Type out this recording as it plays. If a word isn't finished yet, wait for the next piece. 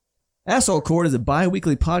Asshole Court is a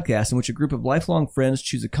bi-weekly podcast in which a group of lifelong friends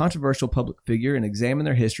choose a controversial public figure and examine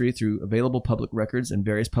their history through available public records and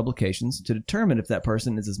various publications to determine if that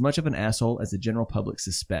person is as much of an asshole as the general public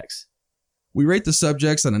suspects. We rate the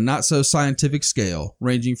subjects on a not-so-scientific scale,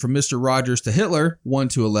 ranging from Mr. Rogers to Hitler, 1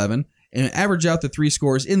 to 11, and average out the 3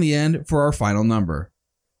 scores in the end for our final number.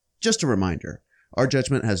 Just a reminder, our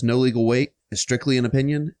judgment has no legal weight, is strictly an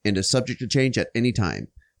opinion, and is subject to change at any time,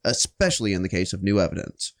 especially in the case of new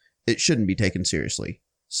evidence. It shouldn't be taken seriously.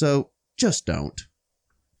 So, just don't.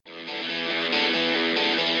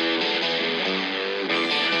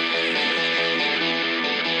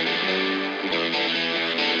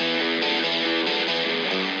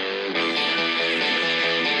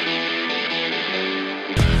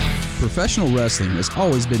 Professional wrestling has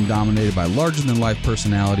always been dominated by larger-than-life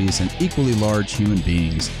personalities and equally large human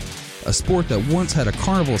beings. A sport that once had a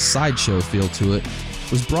carnival sideshow feel to it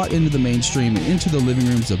was brought into the mainstream and into the living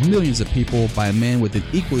rooms of millions of people by a man with an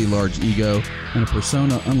equally large ego and a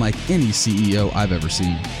persona unlike any CEO I've ever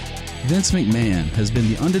seen. Vince McMahon has been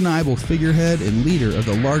the undeniable figurehead and leader of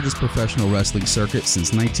the largest professional wrestling circuit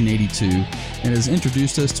since 1982 and has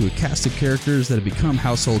introduced us to a cast of characters that have become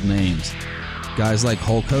household names. Guys like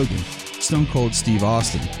Hulk Hogan, Stone Cold Steve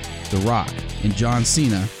Austin, The Rock, and John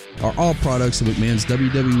Cena are all products of McMahon's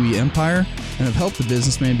WWE empire and have helped the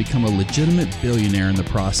businessman become a legitimate billionaire in the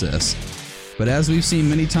process. But as we've seen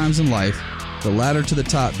many times in life, the ladder to the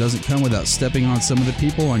top doesn't come without stepping on some of the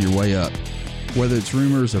people on your way up. Whether it's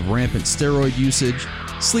rumors of rampant steroid usage,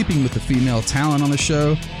 sleeping with the female talent on the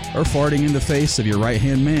show, or farting in the face of your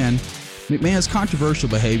right-hand man, McMahon's controversial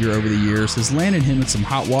behavior over the years has landed him in some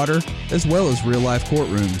hot water as well as real-life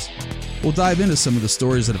courtrooms. We'll dive into some of the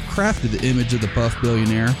stories that have crafted the image of the buff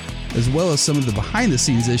billionaire, as well as some of the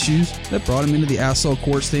behind-the-scenes issues that brought him into the asshole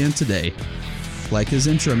court stand today. Like his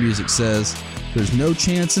intro music says, there's no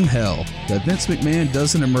chance in hell that Vince McMahon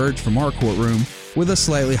doesn't emerge from our courtroom with a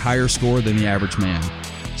slightly higher score than the average man.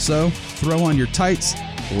 So, throw on your tights,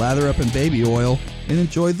 lather up in baby oil, and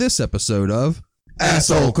enjoy this episode of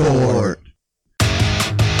Asshole Court.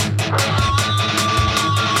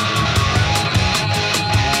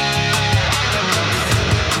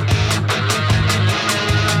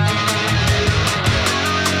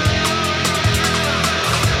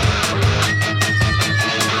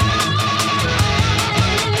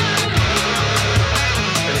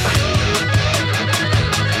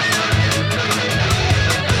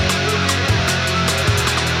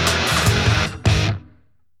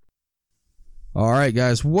 All right,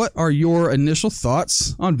 guys, what are your initial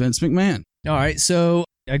thoughts on Vince McMahon? All right, so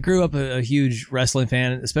I grew up a huge wrestling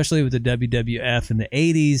fan, especially with the WWF in the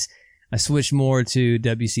 80s. I switched more to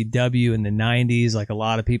WCW in the 90s, like a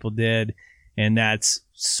lot of people did, and that's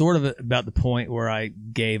sort of about the point where I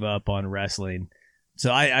gave up on wrestling.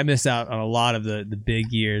 So I missed out on a lot of the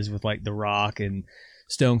big years with like The Rock and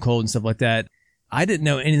Stone Cold and stuff like that. I didn't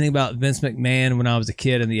know anything about Vince McMahon when I was a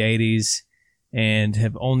kid in the 80s and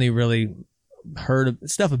have only really heard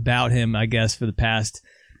stuff about him, I guess, for the past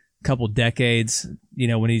couple decades. You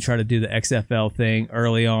know, when he tried to do the XFL thing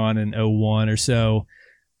early on in 01 or so,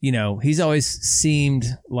 you know, he's always seemed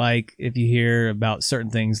like, if you hear about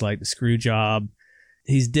certain things like the screw job,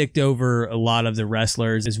 he's dicked over a lot of the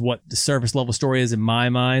wrestlers is what the surface level story is in my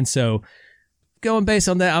mind. So going based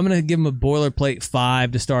on that, I'm going to give him a boilerplate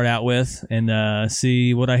 5 to start out with and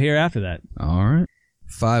see what I hear after that. All right.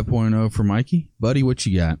 5.0 for Mikey. Buddy, what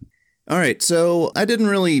you got? All right, so I didn't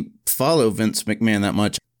really follow Vince McMahon that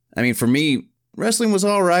much. I mean, for me, wrestling was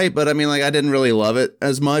all right, but I mean, like, I didn't really love it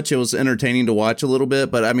as much. It was entertaining to watch a little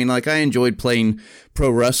bit, but I mean, like, I enjoyed playing pro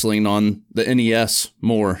wrestling on the NES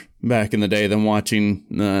more back in the day than watching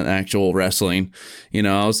actual wrestling. You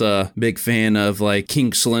know, I was a big fan of, like,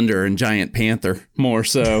 King Slender and Giant Panther more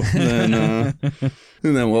so than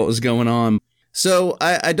what was going on. So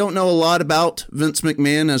I don't know a lot about Vince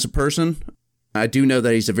McMahon as a person. I do know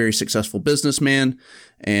that he's a very successful businessman,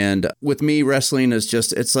 and with me, wrestling is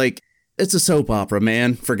just, it's like, it's a soap opera,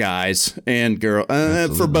 man, for guys and girls,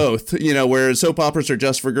 for both, you know, whereas soap operas are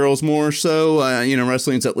just for girls more so, you know,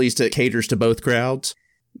 wrestling's at least, it caters to both crowds,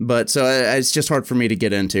 but so it's just hard for me to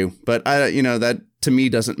get into, but you know, that to me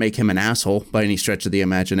doesn't make him an asshole by any stretch of the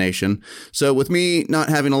imagination. So with me not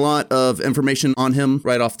having a lot of information on him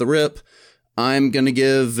right off the rip, I'm going to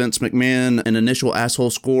give Vince McMahon an initial asshole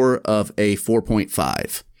score of a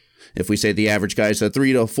 4.5. If we say the average guy's a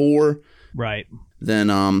 3 to 4, right,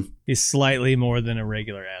 then he's slightly more than a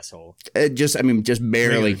regular asshole. Just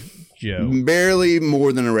barely. Joe. Barely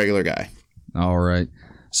more than a regular guy. All right.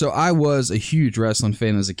 So I was a huge wrestling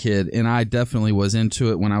fan as a kid, and I definitely was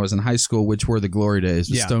into it when I was in high school, which were the glory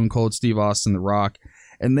days with Stone Cold Steve Austin, The Rock.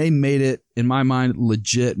 and they made it, in my mind,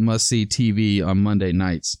 legit must-see TV on Monday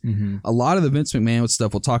nights. Mm-hmm. A lot of the Vince McMahon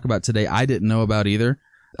stuff we'll talk about today, I didn't know about either,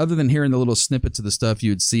 other than hearing the little snippets of the stuff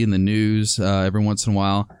you would see in the news every once in a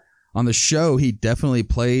while. On the show, he definitely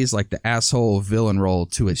plays like the asshole villain role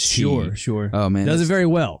to a T. Sure. Oh, man. Does it very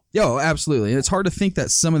well. Yo, absolutely. And it's hard to think that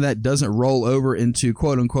some of that doesn't roll over into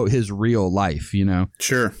quote-unquote his real life, you know?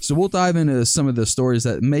 Sure. So we'll dive into some of the stories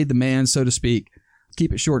that made the man, so to speak.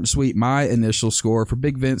 Keep it short and sweet. My initial score for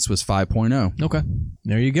Big Vince was 5.0. Okay.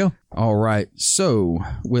 There you go. All right. So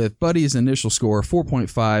with Buddy's initial score,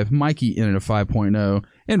 4.5, Mikey in at a 5.0,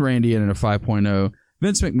 and Randy in at a 5.0,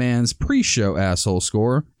 Vince McMahon's pre-show asshole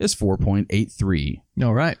score is 4.83.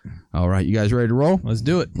 All right. All right. You guys ready to roll? Let's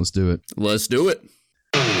do it. Let's do it. Let's do it.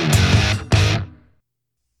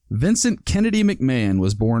 Vincent Kennedy McMahon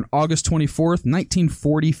was born August 24th,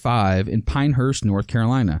 1945 in Pinehurst, North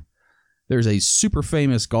Carolina. There's a super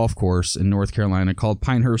famous golf course in North Carolina called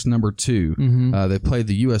Pinehurst No. 2. Mm-hmm. They played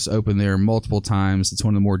the U.S. Open there multiple times. It's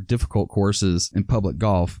one of the more difficult courses in public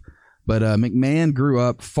golf. But McMahon grew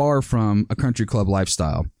up far from a country club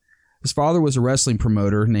lifestyle. His father was a wrestling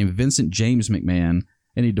promoter named Vincent James McMahon,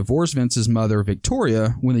 and he divorced Vince's mother,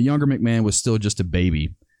 Victoria, when the younger McMahon was still just a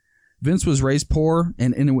baby. Vince was raised poor,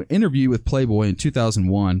 and in an interview with Playboy in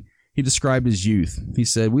 2001, he described his youth. He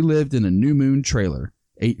said, "We lived in a New Moon trailer,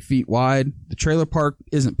 8 feet wide. The trailer park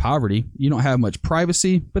isn't poverty. You don't have much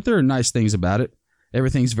privacy, but there are nice things about it.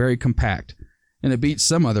 Everything's very compact, and it beats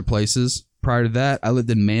some other places. Prior to that, I lived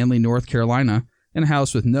in Manly, North Carolina, in a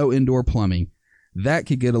house with no indoor plumbing. That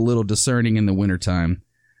could get a little discerning in the wintertime.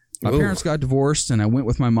 My parents got divorced, and I went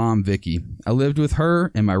with my mom, Vicky. I lived with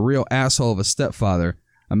her and my real asshole of a stepfather,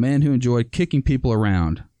 a man who enjoyed kicking people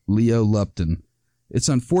around, Leo Lupton. It's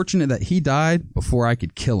unfortunate that he died before I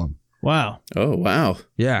could kill him." Wow. Oh, wow.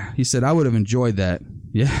 Yeah, he said, "I would have enjoyed that."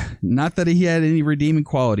 Yeah, not that he had any redeeming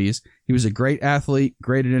qualities. He was a great athlete,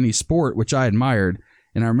 great at any sport, which I admired,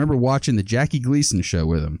 and I remember watching the Jackie Gleason show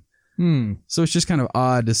with him. So it's just kind of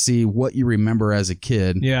odd to see what you remember as a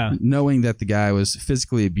kid, knowing that the guy was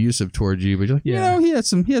physically abusive towards you, but you're like, you know, he had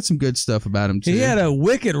some good stuff about him too. He had a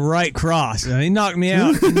wicked right cross. He knocked me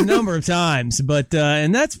out a number of times, but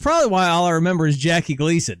and that's probably why all I remember is Jackie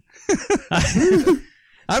Gleason.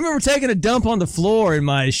 I remember taking a dump on the floor in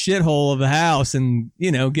my shithole of a house and,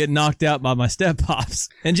 you know, getting knocked out by my step-pops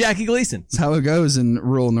and Jackie Gleason. That's how it goes in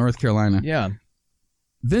rural North Carolina. Yeah.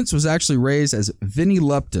 Vince was actually raised as Vinnie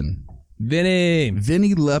Lupton.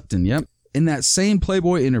 Vinnie Lupton, yep. In that same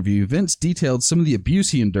Playboy interview, Vince detailed some of the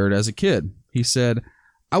abuse he endured as a kid. He said,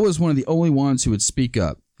 "I was one of the only ones who would speak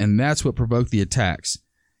up, and that's what provoked the attacks.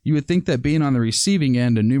 You would think that being on the receiving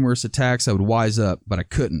end of numerous attacks I would wise up, but I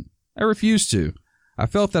couldn't. I refused to. I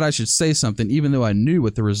felt that I should say something even though I knew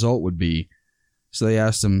what the result would be." So they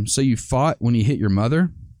asked him, "So you fought when you hit your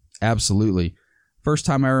mother?" "Absolutely. First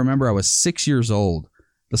time I remember I was 6 years old.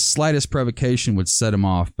 The slightest provocation would set him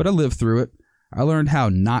off, but I lived through it. I learned how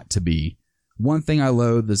not to be. One thing I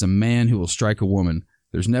loathe is a man who will strike a woman.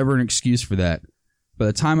 There's never an excuse for that. By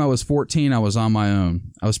the time I was 14, I was on my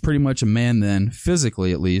own. I was pretty much a man then,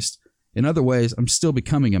 physically at least. In other ways, I'm still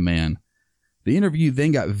becoming a man." The interview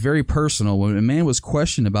then got very personal when a man was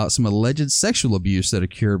questioned about some alleged sexual abuse that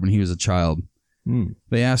occurred when he was a child.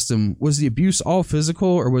 They asked him, "Was the abuse all physical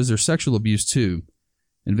or was there sexual abuse too?"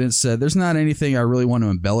 And Vince said, "There's not anything I really want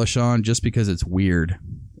to embellish on just because it's weird."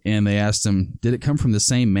 And they asked him, "Did it come from the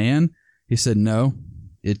same man?" He said, "No,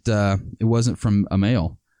 it wasn't from a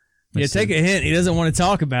male." They said, take a hint. He doesn't want to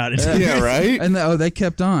talk about it. Yeah, right? And they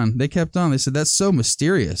kept on. They said, "That's so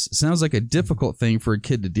mysterious. It sounds like a difficult thing for a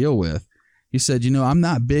kid to deal with." He said, "I'm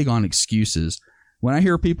not big on excuses. When I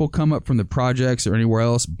hear people come up from the projects or anywhere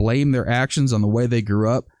else blame their actions on the way they grew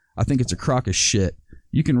up, I think it's a crock of shit.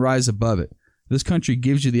 You can rise above it. This country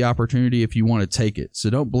gives you the opportunity if you want to take it, so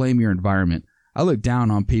don't blame your environment. I look down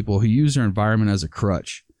on people who use their environment as a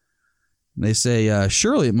crutch." They say,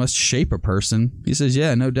 "Surely it must shape a person." He says,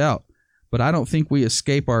 "Yeah, no doubt. But I don't think we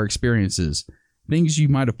escape our experiences. Things you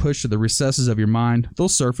might have pushed to the recesses of your mind, they'll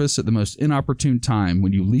surface at the most inopportune time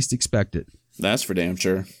when you least expect it." That's for damn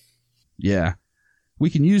sure. Yeah. We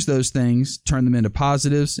can use those things, turn them into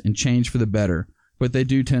positives, and change for the better, but they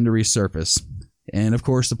do tend to resurface. And, of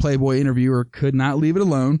course, the Playboy interviewer could not leave it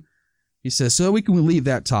alone. He says, "So we can leave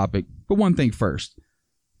that topic, but one thing first.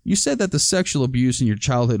 You said that the sexual abuse in your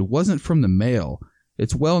childhood wasn't from the male.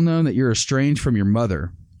 It's well known that you're estranged from your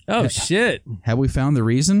mother. Oh, shit. Have we found the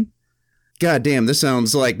reason?" God damn, this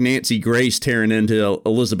sounds like Nancy Grace tearing into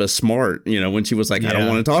Elizabeth Smart, when she was like, "I don't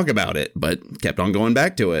want to talk about it," but kept on going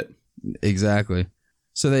back to it. Exactly.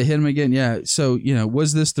 So they hit him again. "Yeah, so,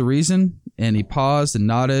 was this the reason?" And he paused and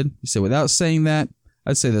nodded. He said, "Without saying that,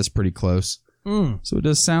 I'd say that's pretty close. So it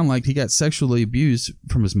does sound like he got sexually abused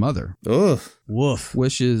from his mother. Ugh. Woof.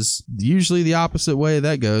 Which is usually the opposite way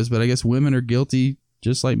that goes, but I guess women are guilty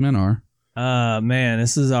just like men are. Man,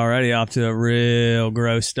 this is already off to a real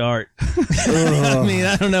gross start. I mean,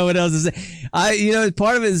 I don't know what else to say.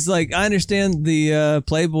 Part of it is like, I understand the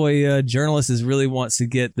Playboy journalist really wants to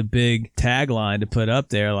get the big tagline to put up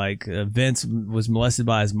there, like Vince was molested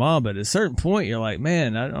by his mom, but at a certain point, you're like,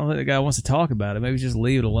 man, I don't think the guy wants to talk about it. Maybe just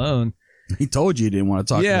leave it alone. He told you he didn't want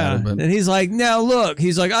to talk about it. But And he's like, now look,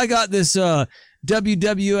 I got this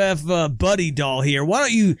WWF buddy doll here. Why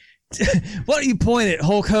don't you point at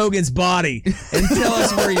Hulk Hogan's body and tell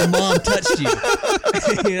us where your mom touched you?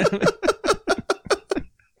 You know?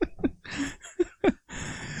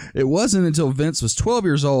 It wasn't until Vince was 12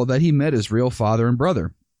 years old that he met his real father and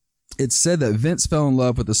brother. It's said that Vince fell in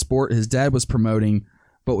love with the sport his dad was promoting,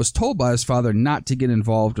 but was told by his father not to get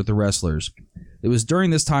involved with the wrestlers. It was during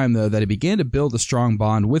this time, though, that he began to build a strong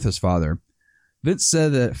bond with his father. Vince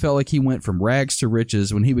said that it felt like he went from rags to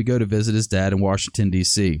riches when he would go to visit his dad in Washington,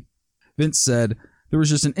 D.C. Vince said, there was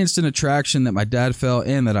just an instant attraction that my dad felt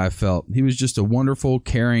and that I felt. He was just a wonderful,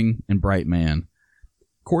 caring, and bright man.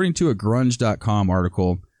 According to a Grunge.com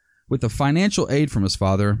article, with the financial aid from his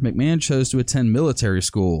father, McMahon chose to attend military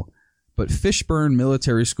school, but Fishburne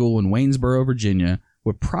Military School in Waynesboro, Virginia,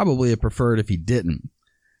 would probably have preferred if he didn't.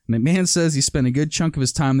 McMahon says he spent a good chunk of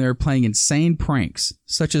his time there playing insane pranks,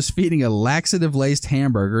 such as feeding a laxative-laced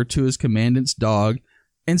hamburger to his commandant's dog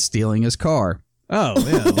and stealing his car. Oh,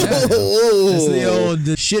 yeah. It's the old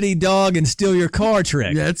shitty dog and steal your car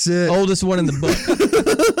trick. That's it. Oldest one in the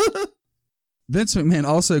book. Vince McMahon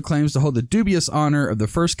also claims to hold the dubious honor of the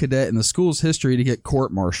first cadet in the school's history to get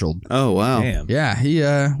court-martialed. Oh, wow. Damn. Yeah, he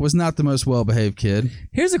was not the most well-behaved kid.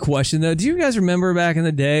 Here's a question, though. Do you guys remember back in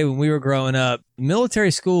the day when we were growing up,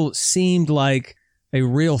 military school seemed like a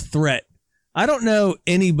real threat? I don't know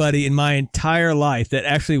anybody in my entire life that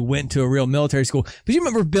actually went to a real military school. But you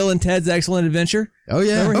remember Bill and Ted's Excellent Adventure? Oh,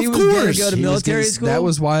 yeah. Remember he was going to go to military school? That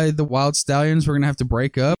was why the Wild Stallions were going to have to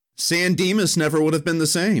break up. San Dimas never would have been the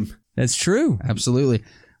same. That's true. Absolutely.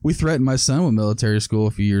 We threatened my son with military school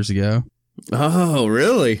a few years ago. Oh,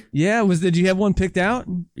 really? Yeah. Did you have one picked out?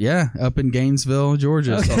 Yeah, up in Gainesville,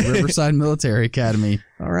 Georgia. It's called Riverside Military Academy.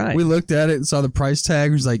 All right. We looked at it and saw the price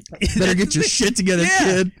tag. We was like, better get your shit together,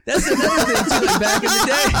 kid. That's another thing, too. Like back in the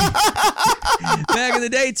day. Back in the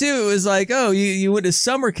day, too, it was like, oh, you went to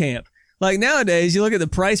summer camp. Like nowadays, you look at the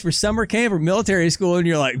price for summer camp or military school and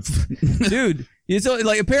you're like, dude, it's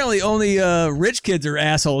like apparently only rich kids are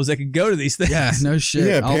assholes that can go to these things. Yeah, no shit.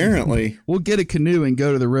 Yeah, apparently. We'll get a canoe and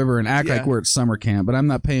go to the river and act Yeah. like we're at summer camp, but I'm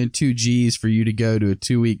not paying $2,000 for you to go to a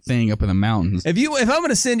 2-week thing up in the mountains. If I'm going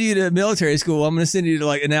to send you to military school, I'm going to send you to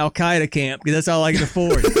like an Al Qaeda camp because that's all I can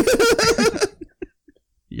afford.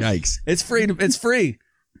 Yikes. It's free. It's free.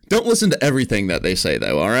 Don't listen to everything that they say,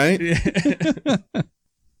 though, all right?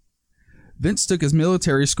 Vince took his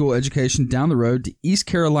military school education down the road to East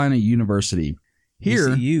Carolina University.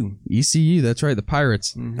 Here, ECU, that's right, the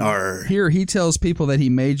Pirates. Arr. Here, he tells people that he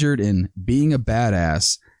majored in being a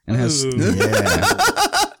badass and has. Ooh. Yeah.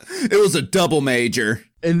 It was a double major.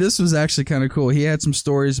 And this was actually kind of cool. He had some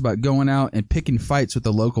stories about going out and picking fights with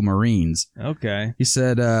the local Marines. Okay. He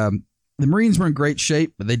said the Marines were in great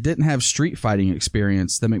shape, but they didn't have street fighting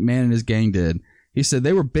experience that McMahon and his gang did. He said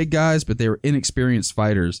they were big guys, but they were inexperienced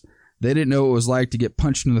fighters. They didn't know what it was like to get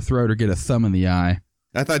punched in the throat or get a thumb in the eye.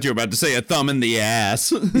 I thought you were about to say a thumb in the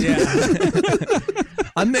ass. Yeah.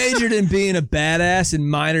 I majored in being a badass and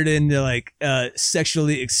minored into like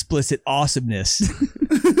sexually explicit awesomeness.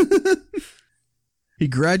 He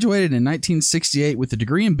graduated in 1968 with a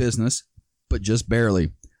degree in business, but just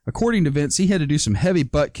barely. According to Vince, he had to do some heavy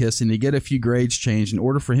butt kissing to get a few grades changed in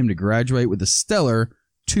order for him to graduate with a stellar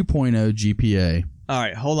 2.0 GPA. All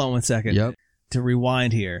right, hold on one second. Yep. To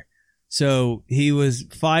rewind here. So he was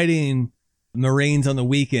fighting Marines on the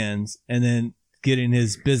weekends and then getting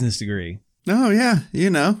his business degree. Oh, yeah, you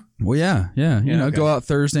know. Well, yeah. You know, okay. go out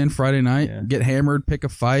Thursday and Friday night, Yeah. get hammered, pick a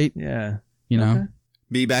fight, Yeah. you know, Okay.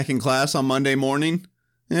 Be back in class on Monday morning.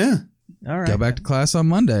 Yeah. All right. go back to class on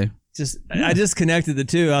Monday. I just connected the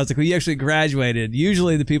two. I was like, well, you actually graduated.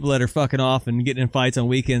 Usually the people that are fucking off and getting in fights on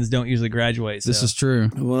weekends don't usually graduate. This so is true.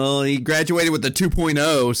 Well, he graduated with the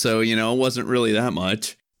 2.0, so, you know, it wasn't really that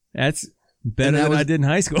much. That's better that than was- I did in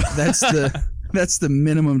high school. That's the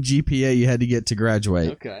minimum GPA you had to get to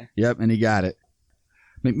graduate. Okay. Yep, and he got it.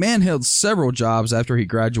 McMahon held several jobs after he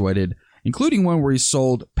graduated, including one where he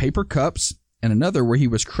sold paper cups and another where he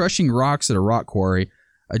was crushing rocks at a rock quarry,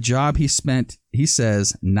 a job he spent, he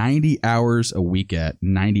says, 90 hours a week at.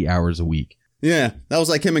 90 hours a week. Yeah, that was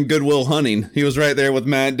like him in Good Will Hunting. He was right there with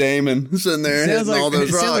Matt Damon sitting there hitting all those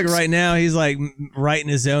it rocks. sounds like right now he's like writing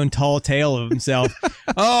his own tall tale of himself.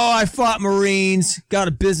 Oh, I fought Marines, got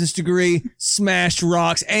a business degree, smashed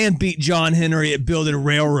rocks, and beat John Henry at building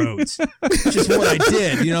railroads. Just what I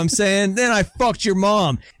did, you know what I'm saying? Then I fucked your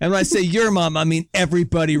mom. And when I say your mom, I mean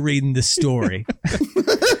everybody reading this story.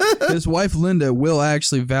 His wife, Linda, will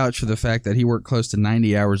actually vouch for the fact that he worked close to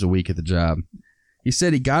 90 hours a week at the job. He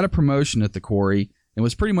said he got a promotion at the quarry and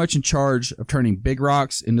was pretty much in charge of turning big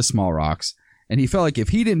rocks into small rocks. And he felt like if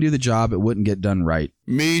he didn't do the job, it wouldn't get done right.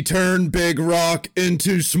 Me turn big rock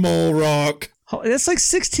into small rock. Oh, that's like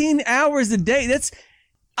 16 hours a day.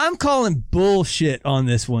 I'm calling bullshit on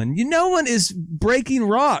this one. No one is breaking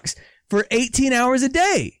rocks for 18 hours a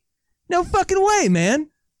day. No fucking way, man.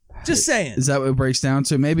 Just saying. Is that what it breaks down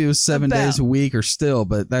to? Maybe it was 7 days a week or still,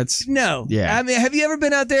 but that's... No. Yeah. I mean, have you ever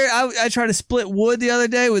been out there? I tried to split wood the other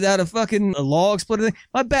day without a log splitter thing.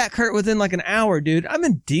 My back hurt within like an hour, dude. I'm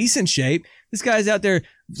in decent shape. This guy's out there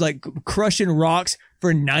like crushing rocks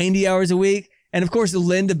for 90 hours a week. And of course,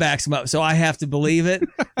 Linda backs him up, so I have to believe it.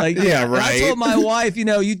 Like, yeah, right. I told my wife,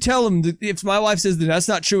 you tell him that if my wife says that that's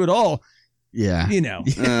not true at all, yeah, you know.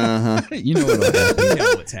 Uh-huh. You know what'll happen. You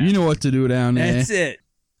know what's happening. You know what to do down there. That's it.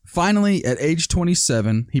 Finally, at age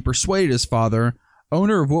 27, he persuaded his father,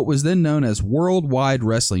 owner of what was then known as Worldwide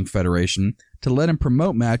Wrestling Federation, to let him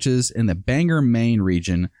promote matches in the Bangor, Maine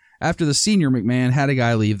region after the senior McMahon had a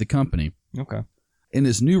guy leave the company. Okay. In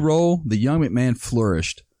his new role, the young McMahon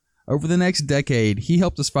flourished. Over the next decade, he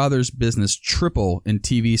helped his father's business triple in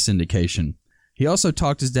TV syndication. He also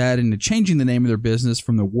talked his dad into changing the name of their business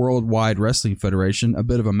from the Worldwide Wrestling Federation, a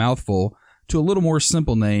bit of a mouthful, to a little more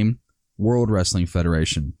simple name, World Wrestling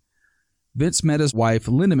Federation. Vince met his wife,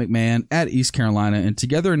 Linda McMahon, at East Carolina, and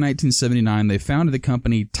together in 1979, they founded the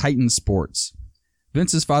company Titan Sports.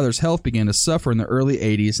 Vince's father's health began to suffer in the early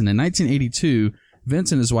 80s, and in 1982,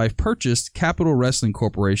 Vince and his wife purchased Capital Wrestling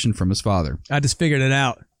Corporation from his father. I just figured it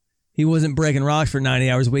out. He wasn't breaking rocks for 90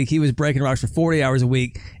 hours a week. He was breaking rocks for 40 hours a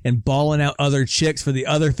week and balling out other chicks for the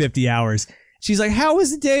other 50 hours. She's like, how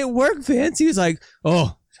was the day at work, Vince? He was like,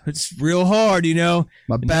 oh, it's real hard,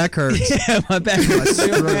 My back hurts. Yeah, my back hurts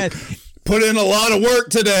so bad. Put in a lot of work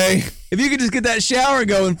today. If you could just get that shower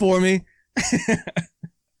going for me.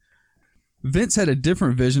 Vince had a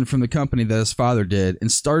different vision from the company that his father did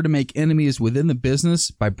and started to make enemies within the business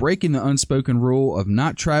by breaking the unspoken rule of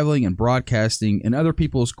not traveling and broadcasting in other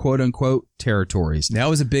people's quote-unquote territories. That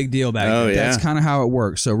was a big deal back then. Yeah. That's kind of how it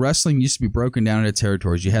works. So wrestling used to be broken down into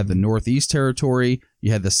territories. You had the Northeast Territory,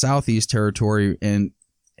 you had the Southeast Territory, and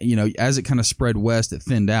as it kind of spread west, it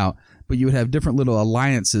thinned out. But you would have different little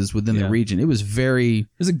alliances within the region. It was very...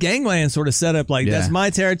 There's a gangland sort of setup, like, that's my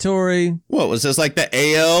territory. What, was this like the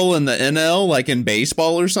AL and the NL, like in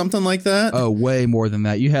baseball or something like that? Oh, way more than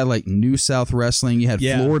that. You had like New South Wrestling. You had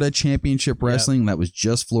Yeah. Florida Championship Wrestling. That was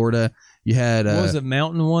just Florida. You had... What was it,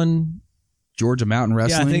 Mountain one? Georgia Mountain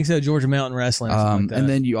Wrestling. Yeah, I think so, Georgia Mountain Wrestling. Or something like that. And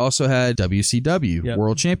then you also had WCW, Yep.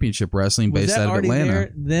 World Championship Wrestling, was based that out of already Atlanta.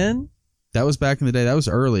 there then? That was back in the day. That was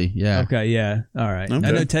early. Yeah. Okay, yeah. All right. Okay.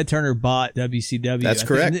 I know Ted Turner bought WCW. That's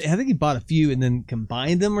correct. I think he bought a few and then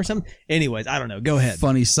combined them or something. Anyways, I don't know. Go ahead.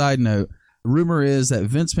 Funny side note. Rumor is that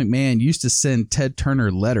Vince McMahon used to send Ted Turner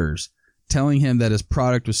letters telling him that his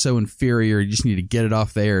product was so inferior, you just need to get it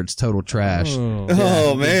off the air. It's total trash.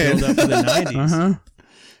 Oh, man. Build up for the 90s. Uh-huh.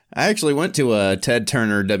 I actually went to a Ted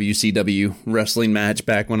Turner WCW wrestling match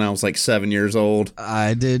back when I was like 7 years old.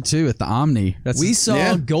 I did too at the Omni. We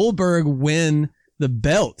saw Goldberg win the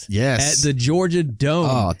belt Yes. at the Georgia Dome.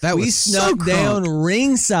 Oh, that we was so snuck down crunk.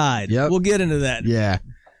 ringside. Yep. We'll get into that. Yeah.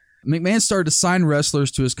 McMahon started to sign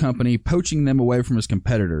wrestlers to his company, poaching them away from his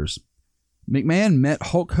competitors. McMahon met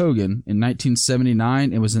Hulk Hogan in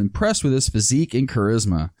 1979 and was impressed with his physique and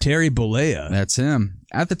charisma. Terry Bollea. That's him.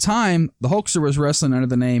 At the time, the Hulkster was wrestling under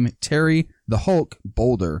the name Terry the Hulk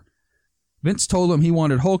Boulder. Vince told him he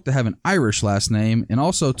wanted Hulk to have an Irish last name and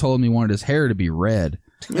also told him he wanted his hair to be red.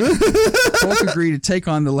 Hulk agreed to take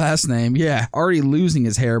on the last name, already losing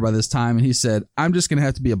his hair by this time, and he said, I'm just going to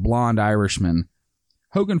have to be a blonde Irishman.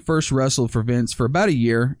 Hogan first wrestled for Vince for about a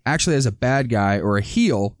year, actually as a bad guy, or a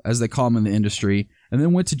heel, as they call him in the industry, and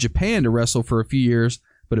then went to Japan to wrestle for a few years,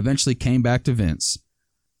 but eventually came back to Vince.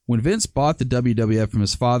 When Vince bought the WWF from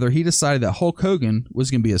his father, he decided that Hulk Hogan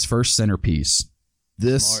was going to be his first centerpiece.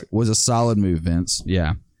 This was a solid move, Vince.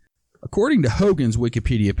 Yeah. According to Hogan's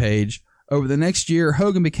Wikipedia page, over the next year,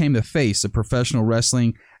 Hogan became the face of professional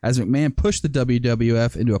wrestling as McMahon pushed the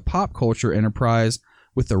WWF into a pop culture enterprise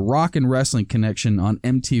with the rock and wrestling connection on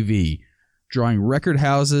MTV, drawing record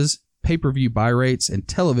houses, pay-per-view buy rates, and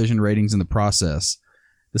television ratings in the process.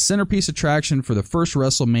 The centerpiece attraction for the first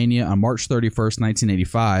WrestleMania on March 31st,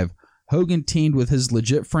 1985, Hogan teamed with his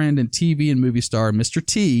legit friend and TV and movie star, Mr.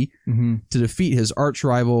 T, to defeat his arch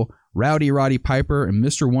rival, Rowdy Roddy Piper, and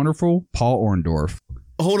Mr. Wonderful, Paul Orndorff.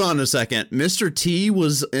 Hold on a second. Mr. T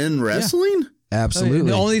was in wrestling?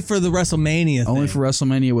 Absolutely. Only for the WrestleMania Only thing. for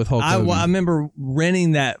WrestleMania with Hulk Hogan. I remember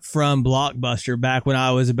renting that from Blockbuster back when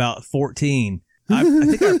I was about 14. I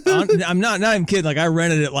think I'm not even kidding. Like, I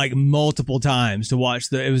rented it like multiple times to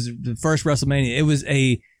watch it was the first WrestleMania. It was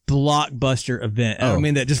a Blockbuster event. I don't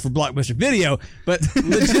mean that just for Blockbuster Video, but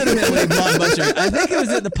legitimately Blockbuster. I think it was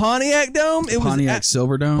at the Pontiac Dome. It Pontiac was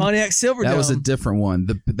Silverdome. Pontiac Silverdome. That was a different one.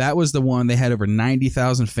 That was the one they had over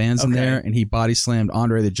 90,000 fans in there, and he body slammed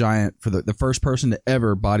Andre the Giant for the first person to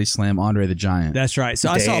ever body slam Andre the Giant. That's right. So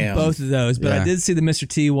I saw both of those, but Yeah. I did see the Mr.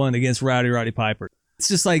 T one against Roddy Piper. It's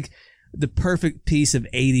just like the perfect piece of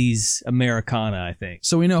 80s Americana, I think.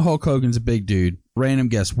 So we know Hulk Hogan's a big dude. Random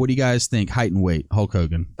guess. What do you guys think? Height and weight, Hulk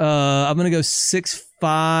Hogan. I'm going to go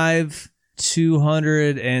 6'5",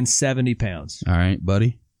 270 pounds. All right,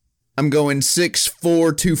 buddy. I'm going 6'4",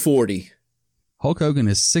 240. Hulk Hogan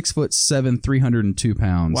is 6'7", 302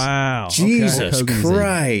 pounds. Wow. Jesus Hulk Hogan is a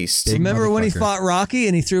Christ. big Remember when he motherfucker. fought Rocky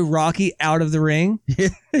and he threw Rocky out of the ring?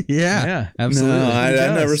 Yeah, absolutely. No, I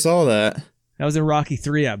does. never saw that. That was in Rocky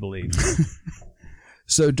 3, I believe.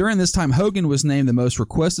 So during this time, Hogan was named the most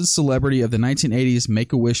requested celebrity of the 1980s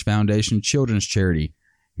Make-A-Wish Foundation children's charity.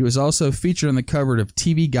 He was also featured on the cover of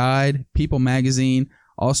TV Guide, People magazine,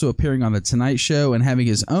 also appearing on The Tonight Show, and having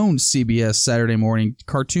his own CBS Saturday morning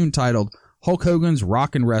cartoon titled Hulk Hogan's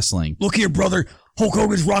Rockin' Wrestling. Look here, brother. Hulk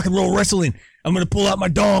Hogan's rock and roll wrestling. I'm going to pull out my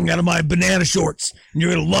dong out of my banana shorts, and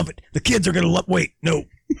you're going to love it. The kids are going to love... Wait, no.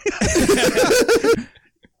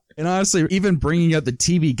 And honestly, even bringing up the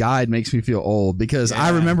TV Guide makes me feel old because I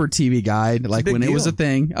remember TV Guide like big when it was a deal.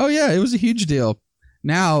 thing. Oh yeah, it was a huge deal.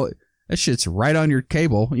 Now that shit's right on your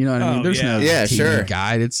cable. You know what I mean? Oh, There's no yeah, TV sure.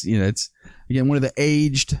 Guide. It's it's again one of the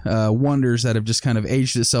aged wonders that have just kind of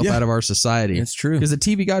aged itself out of our society. It's true. Because the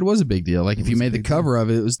TV Guide was a big deal. Like if you made the cover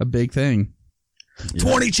of it, it was a big thing.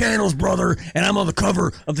 20 channels, brother, and I'm on the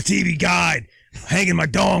cover of the TV Guide, hanging my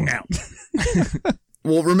dong out.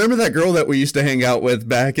 Well, remember that girl that we used to hang out with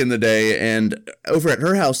back in the day, and over at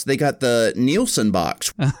her house, they got the Nielsen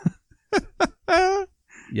box.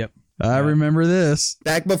 Yep. I remember this.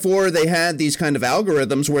 Back before they had these kind of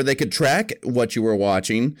algorithms where they could track what you were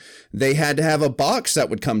watching, they had to have a box that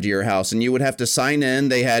would come to your house, and you would have to sign in.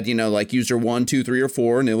 They had, like user 1, 2, 3, or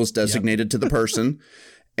 4, and it was designated to the person.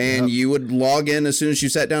 And you would log in as soon as you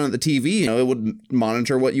sat down at the TV. It would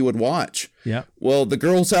monitor what you would watch. Yep. Well, the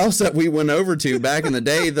girl's house that we went over to back in the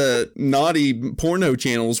day, the naughty porno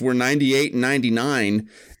channels were 98 and 99.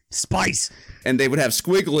 Spice. And they would have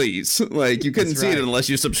squigglies. Like, you couldn't see it unless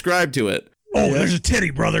you subscribed to it. Oh, there's a titty,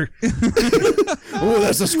 brother. Oh,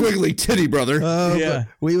 that's a squiggly titty, brother. Yeah.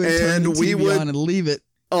 We would turn And the we TV would- on and leave it.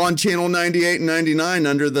 On channel 98 and 99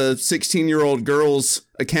 under the 16-year-old girl's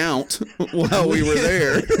account while we were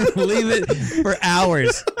there. Leave it for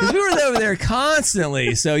hours. 'Cause we were over there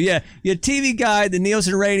constantly. So, yeah, you had TV Guide, the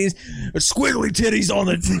Nielsen ratings, squiggly titties on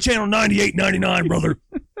the channel 98, 99, brother.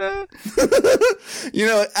 I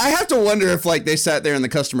have to wonder if they sat there in the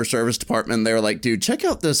customer service department and they were like, dude, check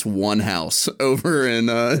out this one house over in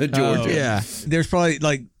Georgia. Oh, Yeah. There's probably,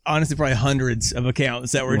 honestly, probably hundreds of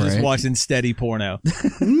accounts that were just Right. watching steady porno.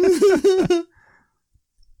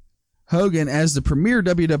 Hogan, as the premier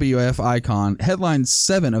WWF icon, headlined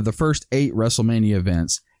 7 of the first 8 WrestleMania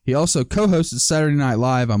events. He also co-hosted Saturday Night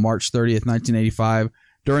Live on March 30th, 1985,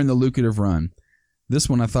 during the lucrative run. This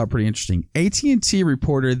one I thought pretty interesting. AT&T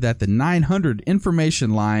reported that the 900 information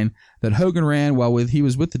line that Hogan ran while he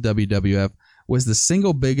was with the WWF was the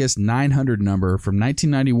single biggest 900 number from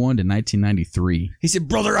 1991 to 1993. He said,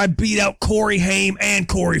 brother, I beat out Corey Haim and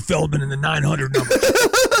Corey Feldman in the 900 number.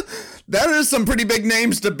 That is some pretty big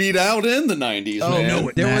names to beat out in the 90s, man.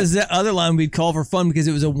 There was that other line we'd call for fun because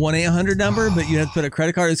it was a 1-800 number, but you had to put a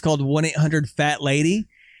credit card. It's called 1-800-FAT LADY.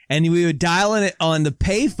 And we would dial in it on the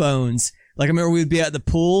pay phones. Like, I remember we'd be at the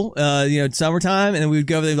pool, summertime, and then we would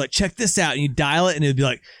go over there and be like, check this out. And you dial it, and it would be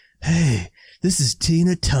like, hey, this is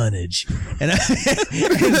Tina Tonnage. And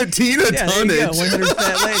Tina yeah, there you Tonnage. go, 100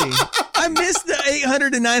 Fat Lady. I missed the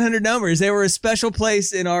 800 and 900 numbers. They were a special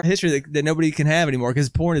place in our history that nobody can have anymore because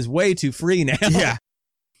porn is way too free now. Yeah.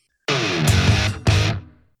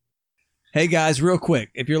 Hey guys, real quick,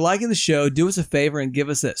 if you're liking the show, do us a favor and give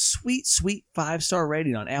us that sweet, sweet 5-star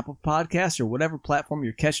rating on Apple Podcasts or whatever platform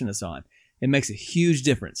you're catching us on. It makes a huge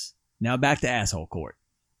difference. Now back to Asshole Court.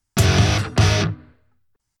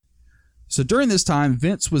 So during this time,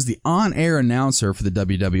 Vince was the on-air announcer for the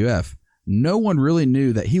WWF. no one really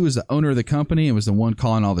knew that he was the owner of the company and was the one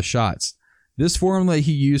calling all the shots. This formula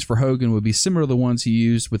he used for Hogan would be similar to the ones he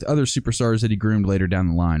used with other superstars that he groomed later down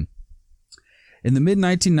the line. In the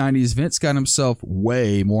mid-1990s, Vince got himself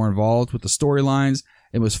way more involved with the storylines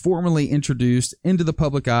and was formally introduced into the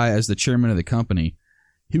public eye as the chairman of the company.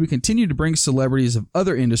 He would continue to bring celebrities of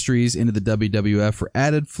other industries into the WWF for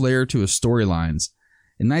added flair to his storylines.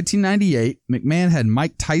 In 1998, McMahon had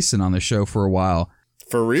Mike Tyson on the show for a while.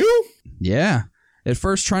 For real? Yeah. At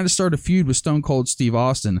first trying to start a feud with Stone Cold Steve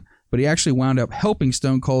Austin, but he actually wound up helping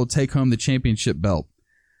Stone Cold take home the championship belt.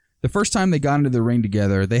 The first time they got into the ring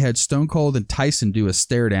together, they had Stone Cold and Tyson do a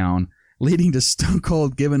stare down, leading to Stone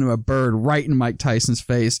Cold giving him a bird right in Mike Tyson's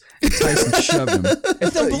face, and Tyson shoved him.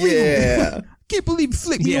 It's unbelievable. Yeah. Can't believe you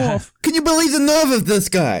flicked me off. Can you believe the nerve of this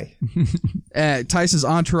guy? Tyson's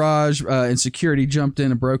entourage and security jumped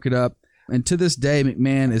in and broke it up. And to this day,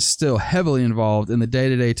 McMahon is still heavily involved in the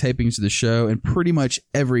day-to-day tapings of the show and pretty much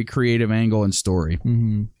every creative angle and story.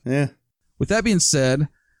 Mm-hmm. Yeah. With that being said,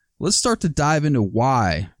 let's start to dive into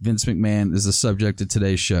why Vince McMahon is the subject of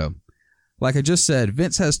today's show. Like I just said,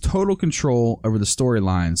 Vince has total control over the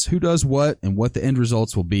storylines, who does what, and what the end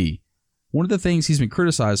results will be. One of the things he's been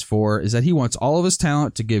criticized for is that he wants all of his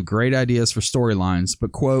talent to give great ideas for storylines,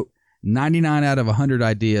 but, quote, 99 out of 100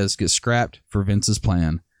 ideas get scrapped for Vince's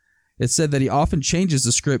plan. It's said that he often changes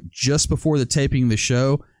the script just before the taping of the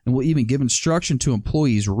show and will even give instruction to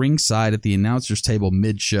employees ringside at the announcer's table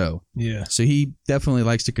mid-show. Yeah. So he definitely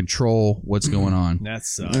likes to control what's going on. That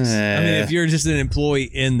sucks. I mean, if you're just an employee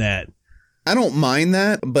in that. I don't mind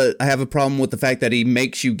that, but I have a problem with the fact that he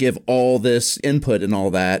makes you give all this input and all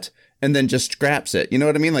that, and then just scraps it. You know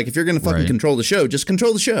what I mean? Like, if you're going to fucking control the show, just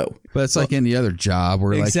control the show. But it's like any other job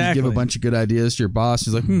where like you give a bunch of good ideas to your boss.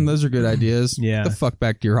 He's like, those are good ideas. Yeah. Get the fuck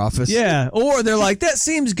back to your office. Yeah. Or they're like, that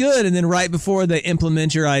seems good. And then right before they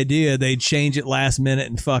implement your idea, they change it last minute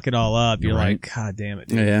and fuck it all up. You're like, God damn it,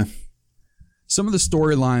 dude. Yeah. Some of the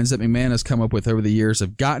storylines that McMahon has come up with over the years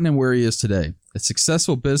have gotten him where he is today. A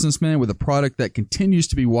successful businessman with a product that continues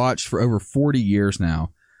to be watched for over 40 years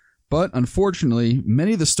now. But unfortunately,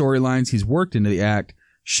 many of the storylines he's worked into the act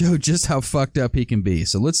show just how fucked up he can be.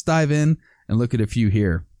 So let's dive in and look at a few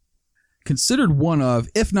here. Considered one of,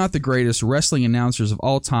 if not the greatest, wrestling announcers of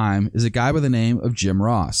all time is a guy by the name of Jim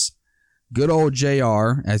Ross. Good old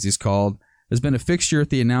JR, as he's called, has been a fixture at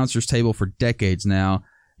the announcer's table for decades now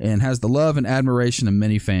and has the love and admiration of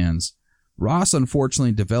many fans. Ross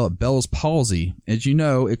unfortunately developed Bell's palsy. As you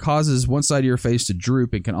know, it causes one side of your face to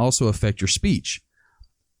droop and can also affect your speech.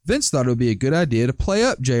 Vince thought it would be a good idea to play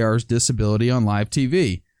up JR's disability on live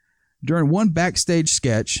TV. During one backstage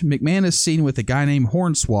sketch, McMahon is seen with a guy named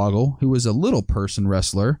Hornswoggle, who was a little person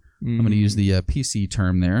wrestler. I'm going to use the PC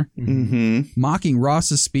term there. Mocking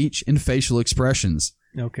Ross's speech and facial expressions.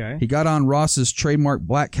 Okay. He got on Ross's trademark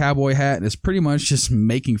black cowboy hat and is pretty much just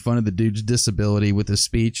making fun of the dude's disability with his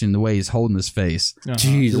speech and the way he's holding his face.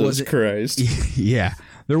 Jesus Christ. Yeah.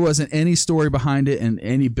 There wasn't any story behind it and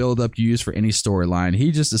any build-up used for any storyline.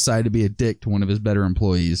 He just decided to be a dick to one of his better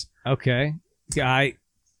employees. Okay. I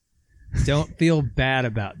don't feel bad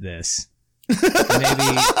about this.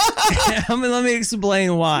 Maybe. Let me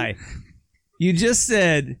explain why. You just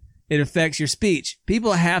said it affects your speech.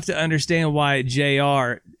 People have to understand why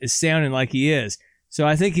JR is sounding like he is. So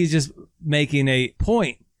I think he's just making a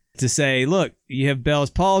point to say, look, you have Bell's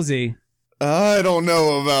palsy. I don't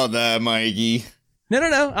know about that, Mikey. No.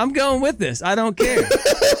 I'm going with this. I don't care.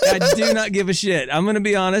 I do not give a shit. I'm going to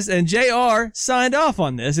be honest. And JR signed off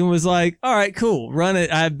on this and was like, all right, cool. Run it.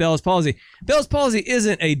 I have Bell's palsy. Bell's palsy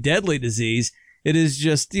isn't a deadly disease. It is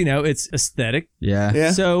just, it's aesthetic.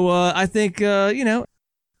 Yeah. So I think,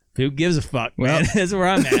 who gives a fuck, man? Well, that's where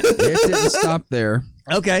I'm at. It didn't stop there.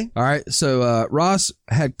 Okay. All right. So Ross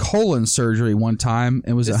had colon surgery one time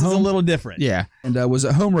and was This at home. is a little different. Yeah. And was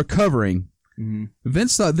at home recovering. Mm-hmm.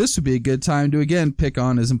 Vince thought this would be a good time to again pick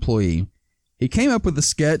on his employee. He came up with a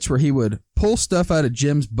sketch where he would pull stuff out of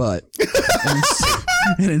Jim's butt.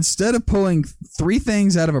 And instead of pulling 3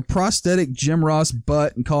 things out of a prosthetic Jim Ross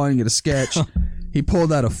butt and calling it a sketch, he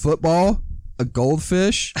pulled out a football, a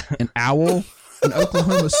goldfish, an owl, an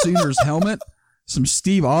Oklahoma Sooners helmet, some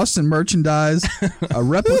Steve Austin merchandise, a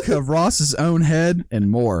replica of Ross's own head,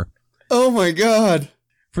 and more. Oh my God.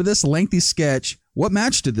 For this lengthy sketch, what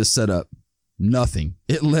match did this set up? Nothing.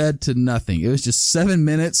 It led to nothing. It was just 7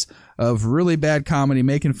 minutes of really bad comedy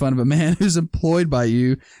making fun of a man who's employed by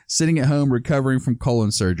you sitting at home recovering from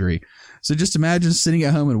colon surgery. So just imagine sitting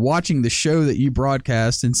at home and watching the show that you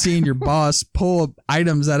broadcast and seeing your boss pull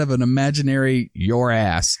items out of an imaginary your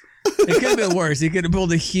ass. It could have been worse. He could have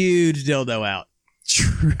pulled a huge dildo out.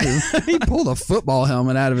 True. He pulled a football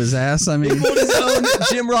helmet out of his ass. I mean, He pulled his own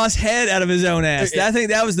Jim Ross head out of his own ass. I think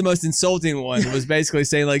that was the most insulting one. Was basically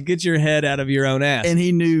saying like, get your head out of your own ass. and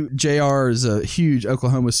he knew JR is a huge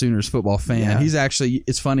Oklahoma Sooners football fan. Yeah. He's actually,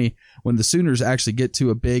 it's funny, when the Sooners actually get to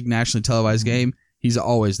a big nationally televised game, he's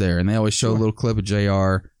always there. And they always show a little clip of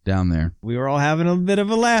JR down there. We were all having a bit of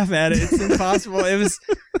a laugh at it. It's impossible. It was,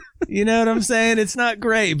 you know what I'm saying? It's not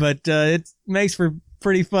great, but it makes for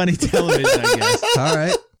pretty funny television, I guess. All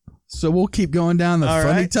right. So we'll keep going down the All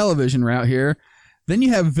funny right. television route here. Then you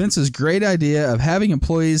have Vince's great idea of having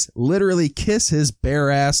employees literally kiss his bare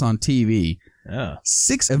ass on TV. Oh.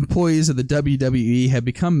 6 employees of the WWE have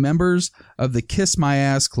become members of the Kiss My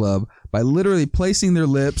Ass Club by literally placing their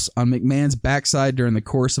lips on McMahon's backside during the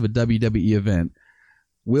course of a WWE event.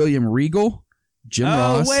 William Regal, Jim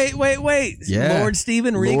Ross. Wait. Yeah. Lord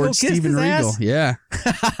Steven Regal Lord kissed Steven his Regal. ass? Yeah.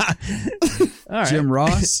 All right. Jim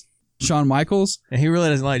Ross, Shawn Michaels, And he really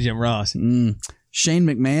doesn't like Jim Ross. Shane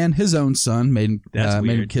McMahon, his own son, made him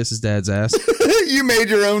Weird. kiss his dad's ass. You made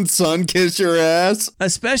your own son kiss your ass.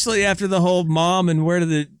 Especially after the whole mom and where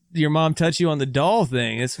did your mom touch you on the doll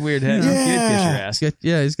thing. It's weird having your kid kiss your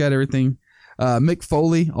ass. He's got everything. Mick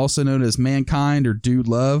Foley, also known as Mankind or Dude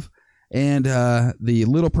Love, and the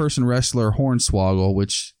little person wrestler Hornswoggle,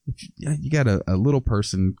 which you got a little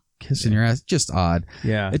person kissing your ass, just odd.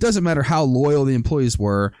 Yeah. It doesn't matter how loyal the employees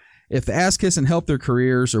were. If the ass kissing helped their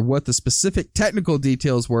careers or what the specific technical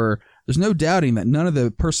details were, there's no doubting that none of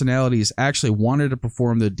the personalities actually wanted to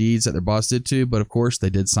perform the deeds that their boss did to, but of course they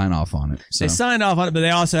did sign off on it. So. They signed off on it, but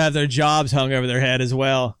they also have their jobs hung over their head as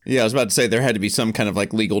well. Yeah, I was about to say there had to be some kind of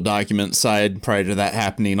like legal document side prior to that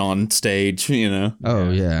happening on stage, you know. Oh,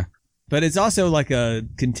 yeah. But it's also like a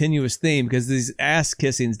continuous theme because these ass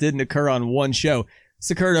kissings didn't occur on one show. It's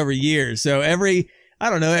occurred over years. So every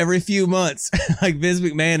few months, like Vince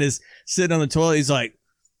McMahon is sitting on the toilet. He's like,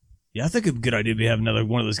 yeah, I think it'd be a good idea to have another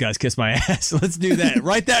one of those guys kiss my ass. Let's do that.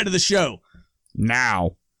 Write that to the show.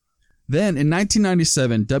 Now. Then, in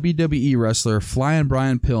 1997, WWE wrestler Flying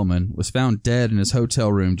Brian Pillman was found dead in his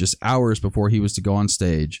hotel room just hours before he was to go on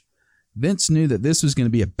stage. Vince knew that this was going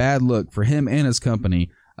to be a bad look for him and his company,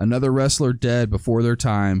 another wrestler dead before their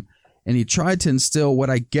time, and he tried to instill what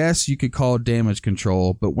I guess you could call damage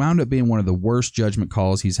control, but wound up being one of the worst judgment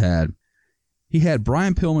calls he's had. He had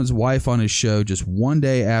Brian Pillman's wife on his show just one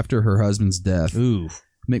day after her husband's death. Ooh.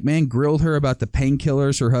 McMahon grilled her about the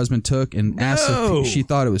painkillers her husband took and asked if she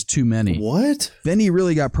thought it was too many. What? Then he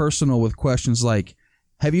really got personal with questions like,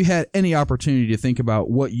 have you had any opportunity to think about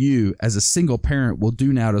what you, as a single parent, will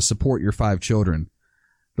do now to support your 5 children?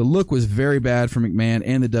 The look was very bad for McMahon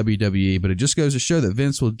and the WWE, but it just goes to show that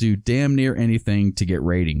Vince will do damn near anything to get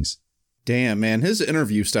ratings. Damn, man. His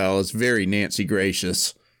interview style is very Nancy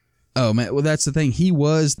Gracious. Oh, man. Well, that's the thing. He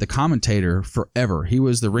was the commentator forever. He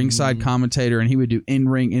was the ringside commentator, and he would do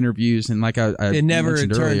in-ring interviews. And like I It never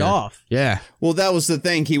mentioned turned earlier, off. Yeah. Well, that was the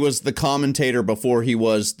thing. He was the commentator before he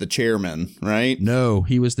was the chairman, right? No,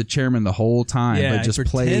 he was the chairman the whole time, Yeah, but just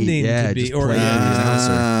pretending played. Yeah, to be- just or- played as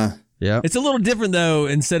an announcer. Yep. It's a little different, though,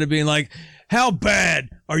 instead of being like, how bad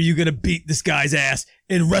are you going to beat this guy's ass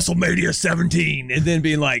in WrestleMania 17? And then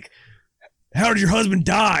being like, how did your husband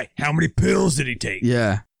die? How many pills did he take?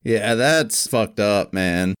 Yeah. Yeah, that's fucked up,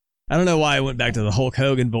 man. I don't know why I went back to the Hulk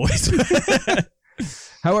Hogan voice.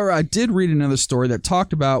 However, I did read another story that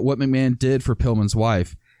talked about what McMahon did for Pillman's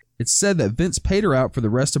wife. It said that Vince paid her out for the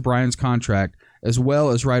rest of Brian's contract, as well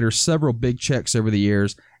as write her several big checks over the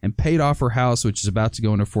years, and paid off her house, which is about to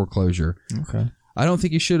go into foreclosure. Okay. I don't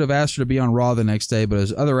think he should have asked her to be on Raw the next day, but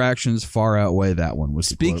his other actions far outweigh that one.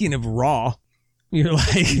 Speaking of Raw, you're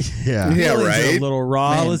like, yeah, Yeah, feelings are right. a little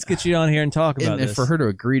raw. Man, Let's get you on here and talk about and this. for her to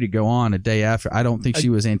agree to go on a day after, I don't think she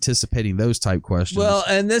was anticipating those type questions. Well,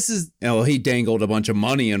 and this is Oh, he dangled a bunch of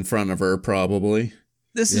money in front of her, probably.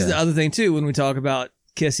 is the other thing too when we talk about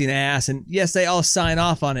kissing ass, and yes, they all sign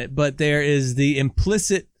off on it, but there is the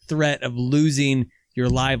implicit threat of losing your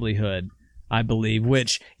livelihood, I believe,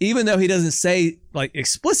 which even though he doesn't say like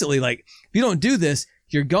explicitly, like if you don't do this,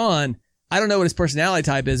 you're gone. I don't know what his personality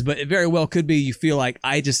type is, but it very well could be you feel like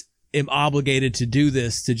I just am obligated to do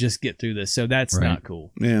this to just get through this. So that's Right. not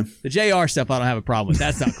cool. Yeah. The JR stuff I don't have a problem with.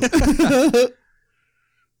 That's not cool.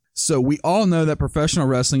 So we all know that professional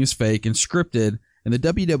wrestling is fake and scripted, and the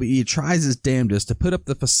WWE tries its damnedest to put up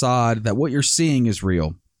the facade that what you're seeing is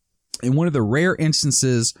real. In one of the rare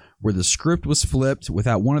instances where the script was flipped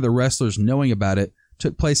without one of the wrestlers knowing about it,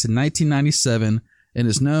 took place in 1997 and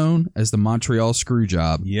is known as the Montreal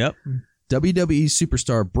Screwjob. Yep. WWE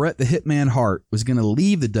superstar Bret the Hitman Hart was going to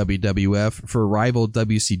leave the WWF for rival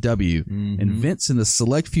WCW, and Vince and the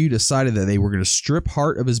Select Few decided that they were going to strip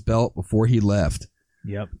Hart of his belt before he left.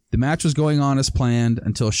 Yep. The match was going on as planned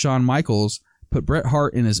until Shawn Michaels put Bret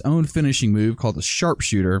Hart in his own finishing move called the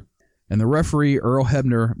sharpshooter, and the referee, Earl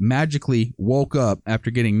Hebner, magically woke up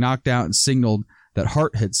after getting knocked out and signaled that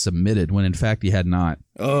Hart had submitted when in fact he had not.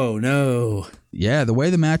 Oh, no. Yeah, the way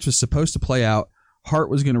the match was supposed to play out, Hart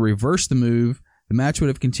was going to reverse the move. The match would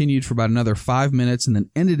have continued for about another 5 minutes and then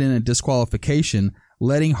ended in a disqualification,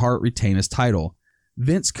 letting Hart retain his title.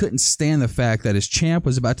 Vince couldn't stand the fact that his champ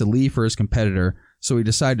was about to leave for his competitor, so he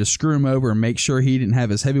decided to screw him over and make sure he didn't have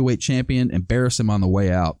his heavyweight champion embarrass him on the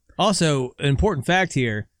way out. Also, an important fact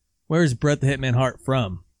here, where's Bret the Hitman Hart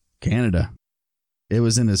from? Canada. It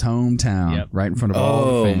was in his hometown, Yep. right in front of all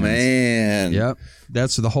the Oh, fans. man. Yep.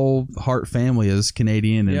 That's the whole Hart family is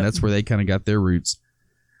Canadian, and Yep. that's where they kind of got their roots.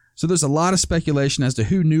 So there's a lot of speculation as to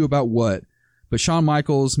who knew about what, but Shawn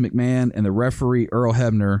Michaels, McMahon, and the referee Earl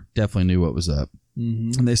Hebner definitely knew what was up.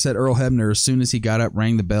 Mm-hmm. And they said Earl Hebner, as soon as he got up,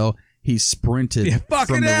 rang the bell, he sprinted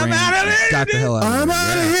fucking from the him ring out of and here, got the hell out of I'm there.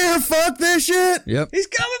 out of here. Fuck this shit. Yep. He's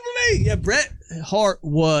coming for me. Yeah, Bret Hart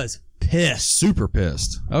was pissed. Super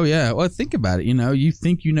pissed. Oh, yeah. Well, think about it. You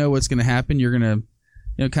think you know what's going to happen. You're going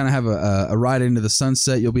to kind of have a ride into the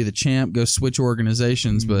sunset. You'll be the champ, go switch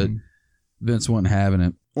organizations, but Vince wasn't having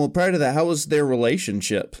it. Well, prior to that, how was their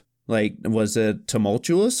relationship? Like, was it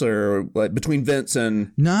tumultuous or like between Vince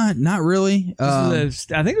and... Not really. I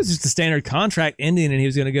think it was just a standard contract ending, and he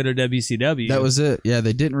was going to go to WCW. That was it. Yeah,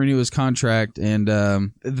 they didn't renew his contract, and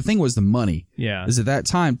the thing was the money. Yeah. Is at that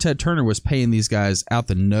time, Ted Turner was paying these guys out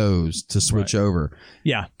the nose to switch over.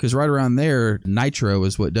 Yeah. Because right around there, Nitro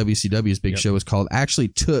is what WCW's big show was called, actually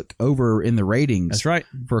took over in the ratings. That's right.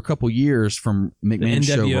 For a couple years from The McMahon's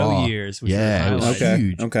show NWO Raw. years. Which Yeah, were it was highlighted.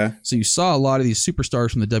 huge. Okay. So you saw a lot of these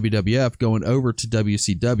superstars from the WWF going over to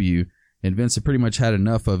WCW, and Vince had pretty much had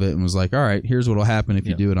enough of it and was like, all right, here's what'll happen if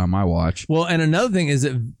you do it on my watch. Well, and another thing is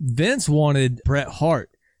that Vince wanted Bret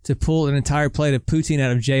Hart to pull an entire plate of poutine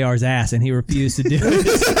out of JR's ass, and he refused to do it.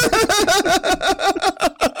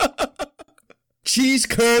 Cheese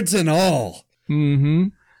curds and all. Mm-hmm.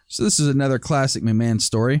 So this is another classic McMahon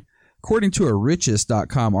story. According to a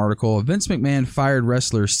Richest.com article, Vince McMahon fired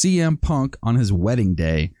wrestler CM Punk on his wedding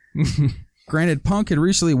day. Granted, Punk had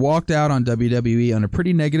recently walked out on WWE on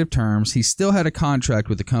pretty negative terms. He still had a contract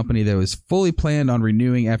with the company that was fully planned on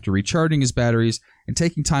renewing after recharging his batteries and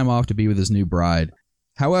taking time off to be with his new bride.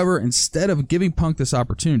 However, instead of giving Punk this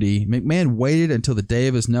opportunity, McMahon waited until the day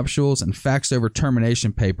of his nuptials and faxed over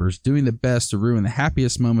termination papers, doing the best to ruin the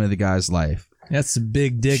happiest moment of the guy's life. That's some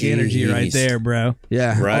big dick energy right Jeez. there, bro.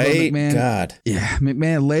 Yeah. although Right? McMahon, God. Yeah,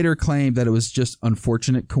 McMahon later claimed that it was just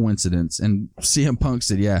unfortunate coincidence, and CM Punk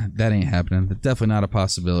said, yeah, that ain't happening. That's definitely not a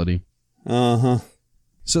possibility. Uh-huh.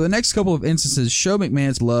 So the next couple of instances show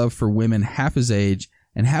McMahon's love for women half his age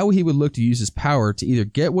and how he would look to use his power to either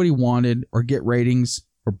get what he wanted or get ratings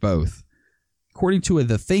or both. According to a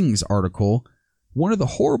The Things article, one of the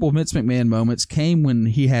horrible Vince McMahon moments came when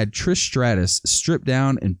he had Trish Stratus strip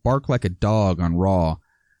down and bark like a dog on Raw.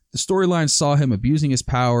 The storyline saw him abusing his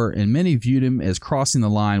power, and many viewed him as crossing the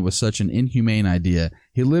line with such an inhumane idea.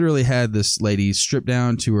 He literally had this lady strip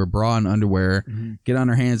down to her bra and underwear, get on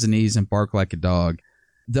her hands and knees, and bark like a dog.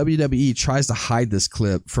 WWE tries to hide this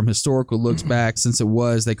clip from historical looks back, since it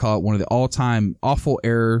was, they call it, one of the all-time awful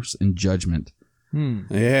errors in judgment.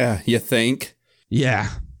 Yeah, you think? Yeah.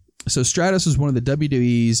 So Stratus was one of the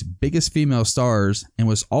WWE's biggest female stars and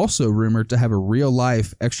was also rumored to have a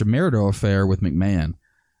real-life extramarital affair with McMahon.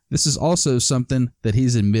 This is also something that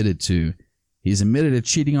he's admitted to. He's admitted to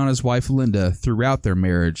cheating on his wife Linda throughout their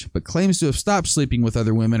marriage, but claims to have stopped sleeping with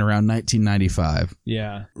other women around 1995.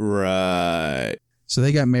 Yeah. Right. So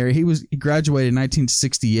they got married. He graduated in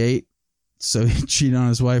 1968, so he cheated on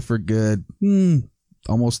his wife for good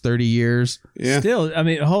almost 30 years. Yeah. Still, I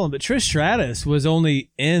mean, hold on, but Trish Stratus was only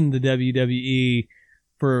in the WWE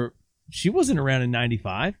she wasn't around in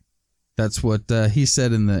 95. That's what he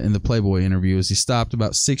said in the Playboy interview. Is he stopped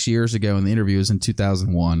about 6 years ago, and the interview was in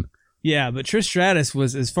 2001. Yeah, but Trish Stratus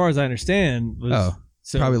was, as far as I understand,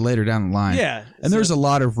 Probably later down the line. Yeah. And there's a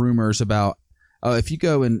lot of rumors about, if you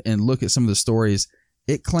go and look at some of the stories,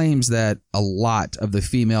 it claims that a lot of the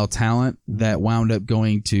female talent that wound up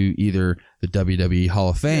going to either the WWE Hall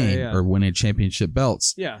of Fame or winning championship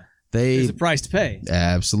belts. Yeah. There's a price to pay.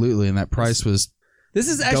 Absolutely. And that price was this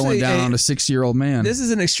is actually going down on a 6-year-old man. This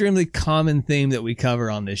is an extremely common theme that we cover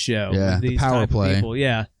on this show. Yeah. With The these power type of play. people.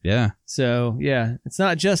 Yeah. Yeah. So, yeah, it's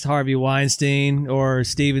not just Harvey Weinstein or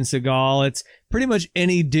Steven Seagal. It's pretty much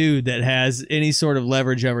any dude that has any sort of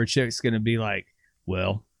leverage over chick's going to be like,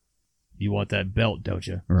 well, you want that belt, don't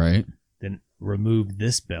you? Right. Then remove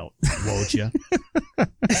this belt, won't you?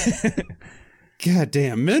 God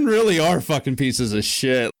damn, men really are fucking pieces of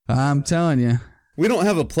shit. I'm telling you. We don't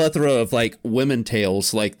have a plethora of like women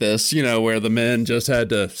tales like this, you know, where the men just had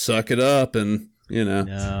to suck it up and, you know.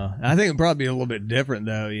 No, I think it'd probably be a little bit different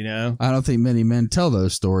though, you know. I don't think many men tell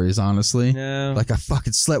those stories, honestly. No. Like, I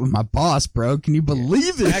fucking slept with my boss, bro. Can you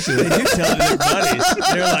believe this? Actually, they do tell their buddies.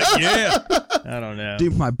 They're like, yeah. I don't know.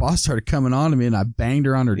 Dude, my boss started coming on to me and I banged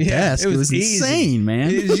her on her Yeah, desk. it It was was easy. insane, man.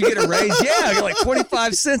 Did you get a raise? Yeah, I got like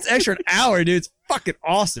 25 cents extra an hour, dude. It's fucking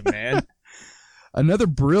awesome, man. Another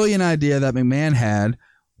brilliant idea that McMahon had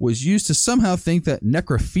was used to somehow think that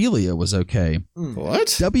necrophilia was okay. What?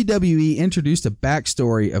 WWE introduced a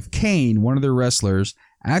backstory of Kane, one of their wrestlers,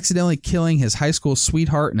 accidentally killing his high school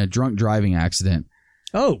sweetheart in a drunk driving accident.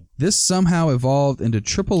 Oh, This somehow evolved into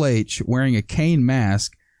Triple H wearing a Kane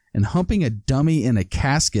mask and humping a dummy in a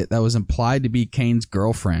casket that was implied to be Kane's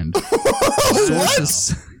girlfriend.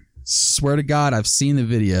 Sources swear to God, I've seen the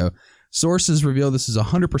video. Sources reveal this is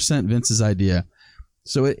 100% Vince's idea.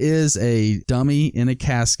 So it is a dummy in a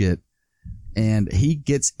casket, and he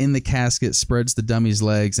gets in the casket, spreads the dummy's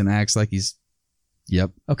legs, and acts like he's...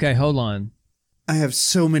 Yep. okay, hold on. I have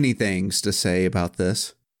so many things to say about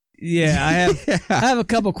this. Yeah, I have a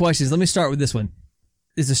couple questions. Let me start with this one.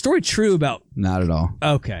 Is the story true about... Not at all.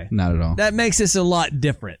 Okay. Not at all. That makes this a lot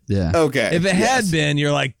different. Yeah. Okay. If it yes. had been,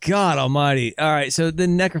 you're like, God almighty. All right, so the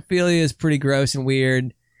necrophilia is pretty gross and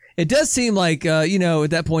weird. It does seem like, you know, at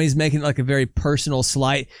that point he's making like a very personal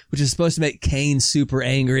slight, which is supposed to make Kane super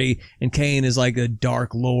angry, and Kane is like a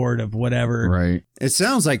dark lord of whatever. Right. It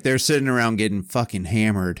sounds like they're sitting around getting fucking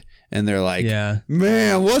hammered, and they're like, Yeah.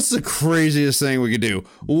 man, what's the craziest thing we could do?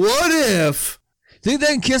 What if... Think they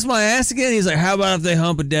can kiss my ass again? He's like, how about if they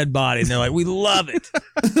hump a dead body? And they're like, we love it.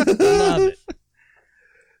 Love it.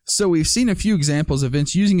 So we've seen a few examples of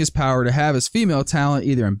Vince using his power to have his female talent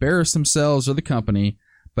either embarrass themselves or the company,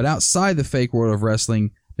 but outside the fake world of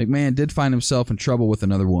wrestling, McMahon did find himself in trouble with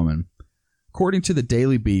another woman. According to the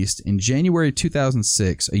Daily Beast, in January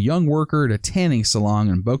 2006, a young worker at a tanning salon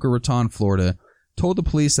in Boca Raton, Florida, told the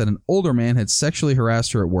police that an older man had sexually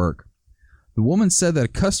harassed her at work. The woman said that a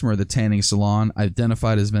customer of the tanning salon,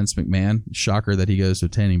 identified as Vince McMahon, shocker that he goes to a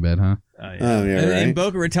tanning bed, huh? Oh, Oh, yeah, In right.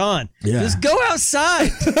 Boca Raton. Yeah. Just go outside.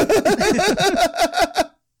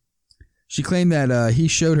 She claimed that he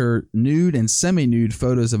showed her nude and semi-nude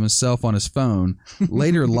photos of himself on his phone,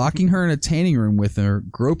 later locking her in a tanning room with her,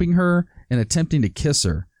 groping her, and attempting to kiss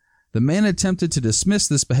her. The man attempted to dismiss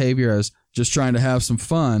this behavior as just trying to have some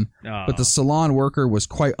fun, but the salon worker was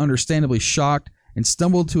quite understandably shocked and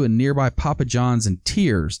stumbled to a nearby Papa John's in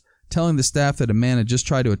tears, telling the staff that a man had just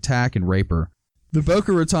tried to attack and rape her. The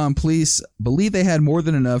Boca Raton police believe they had more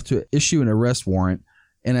than enough to issue an arrest warrant,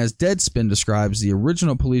 and as Deadspin describes, the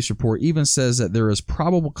original police report even says that there is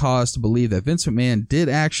probable cause to believe that Vince McMahon did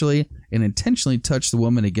actually and intentionally touch the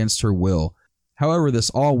woman against her will. However, this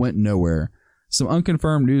all went nowhere. Some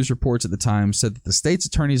unconfirmed news reports at the time said that the state's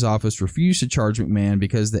attorney's office refused to charge McMahon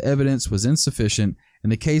because the evidence was insufficient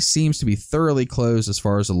and the case seems to be thoroughly closed as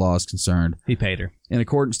far as the law is concerned. He paid her. In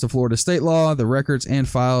accordance to Florida state law, the records and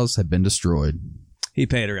files have been destroyed. He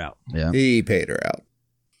paid her out. Yeah. He paid her out.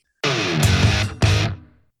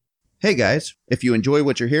 Hey guys, if you enjoy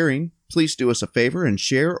what you're hearing, please do us a favor and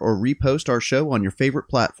share or repost our show on your favorite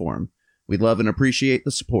platform. We'd love and appreciate the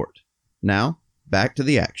support. Now, back to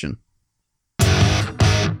the action.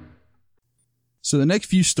 So the next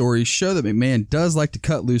few stories show that McMahon does like to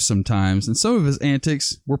cut loose sometimes, and some of his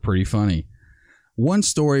antics were pretty funny. One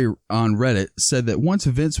story on Reddit said that once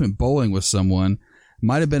Vince went bowling with someone,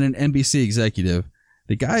 might have been an NBC executive,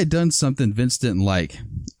 the guy had done something Vince didn't like.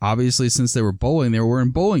 Obviously, since they were bowling, they were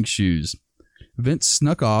wearing bowling shoes. Vince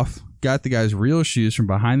snuck off, got the guy's real shoes from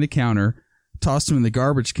behind the counter, tossed them in the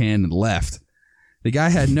garbage can, and left. The guy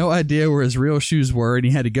had no idea where his real shoes were, and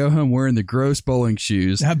he had to go home wearing the gross bowling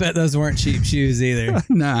shoes. I bet those weren't cheap shoes either.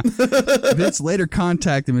 Nah. Vince later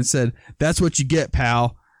contacted him and said, "That's what you get,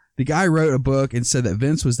 pal." The guy wrote a book and said that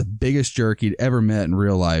Vince was the biggest jerk he'd ever met in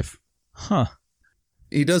real life. Huh.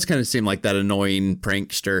 He does kind of seem like that annoying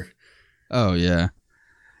prankster. Oh, yeah.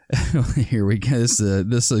 Here we go. This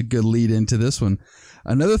is a good lead into this one.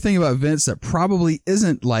 Another thing about Vince that probably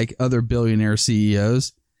isn't like other billionaire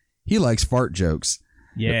CEOs, he likes fart jokes.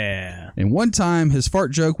 Yeah. And one time, his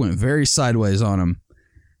fart joke went very sideways on him.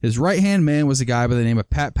 His right-hand man was a guy by the name of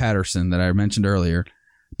Pat Patterson that I mentioned earlier.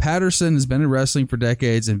 Patterson has been in wrestling for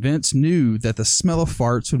decades, and Vince knew that the smell of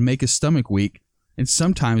farts would make his stomach weak and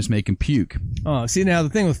sometimes make him puke. Oh, see, now the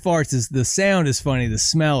thing with farts is the sound is funny, the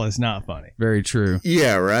smell is not funny. Very true.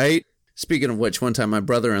 Yeah, right? Speaking of which, one time my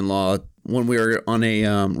brother-in-law, when we were on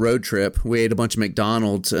a road trip, we ate a bunch of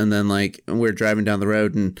McDonald's, and then we were driving down the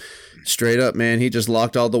road, and straight up, man, he just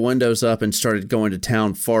locked all the windows up and started going to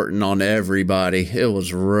town farting on everybody. It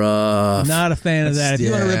was rough. Not a fan of that. If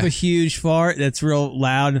you want to rip a huge fart that's real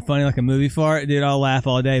loud and funny like a movie fart, dude, I'll laugh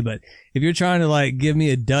all day. But if you're trying to give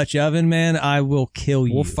me a Dutch oven, man, I will kill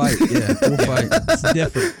you. We'll fight. Yeah, we'll fight. It's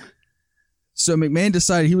different. So McMahon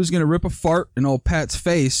decided he was going to rip a fart in old Pat's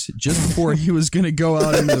face just before he was going to go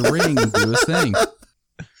out into the ring and do his thing.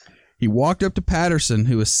 He walked up to Patterson,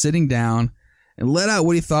 who was sitting down, and let out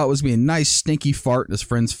what he thought was be a nice stinky fart in his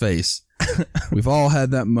friend's face. We've all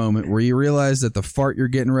had that moment where you realize that the fart you're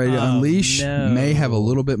getting ready to unleash may have a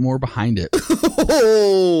little bit more behind it.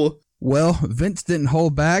 Oh! Well, Vince didn't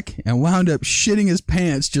hold back and wound up shitting his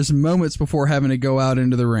pants just moments before having to go out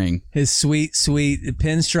into the ring. His sweet, sweet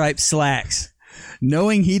pinstripe slacks.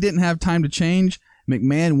 Knowing he didn't have time to change,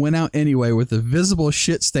 McMahon went out anyway with a visible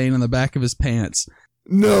shit stain on the back of his pants.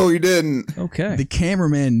 No, he didn't. Okay. The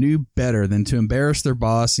cameraman knew better than to embarrass their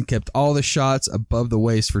boss and kept all the shots above the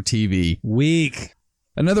waist for TV. Weak.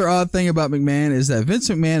 Another odd thing about McMahon is that Vince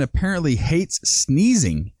McMahon apparently hates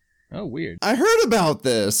sneezing. Oh, weird. I heard about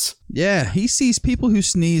this. Yeah, he sees people who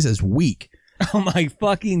sneeze as weak. Oh, my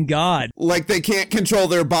fucking God. Like they can't control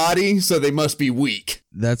their body, so they must be weak.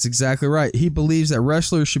 That's exactly right. He believes that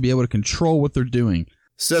wrestlers should be able to control what they're doing.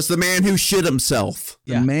 Says the man who shit himself.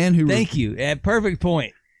 The man who... Thank you. At perfect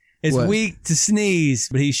point. It's What? weak to sneeze,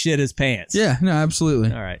 but he shit his pants. Yeah, no,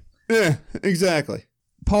 absolutely. All right. Yeah, exactly.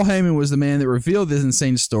 Paul Heyman was the man that revealed this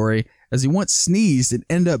insane story, as he once sneezed and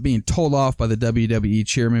ended up being told off by the WWE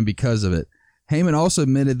chairman because of it. Heyman also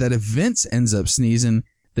admitted that if Vince ends up sneezing,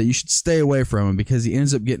 that you should stay away from him because he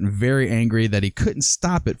ends up getting very angry that he couldn't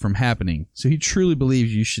stop it from happening. So he truly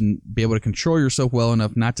believes you should be able to control yourself well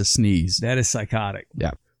enough not to sneeze. That is psychotic.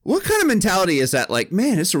 Yeah. What kind of mentality is that? Like,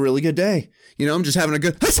 man, it's a really good day. You know, I'm just having a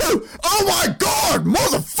good... Oh my God,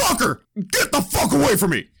 motherfucker! Get the fuck away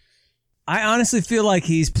from me! I honestly feel like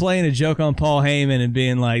he's playing a joke on Paul Heyman and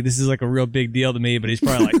being like, this is like a real big deal to me, but he's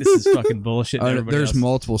probably like, this is fucking bullshit. There's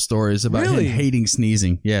multiple stories about him hating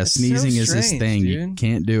sneezing. Yeah, That's sneezing so is his strange, thing. dude. You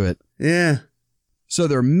can't do it. Yeah. So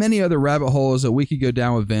there are many other rabbit holes that we could go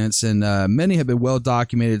down with Vince, and many have been well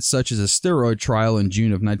documented, such as a steroid trial in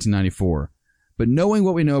June of 1994. But knowing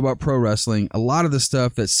what we know about pro wrestling, a lot of the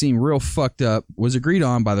stuff that seemed real fucked up was agreed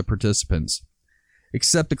on by the participants.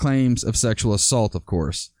 Except the claims of sexual assault, of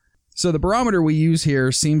course. So the barometer we use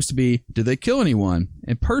here seems to be, did they kill anyone?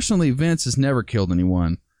 And personally, Vince has never killed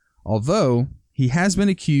anyone. Although, he has been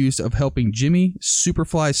accused of helping Jimmy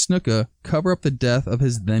Superfly Snuka cover up the death of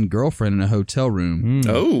his then-girlfriend in a hotel room.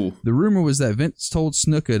 Oh. The rumor was that Vince told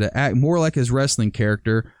Snuka to act more like his wrestling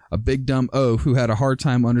character, a big dumb oaf who had a hard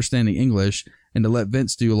time understanding English, and to let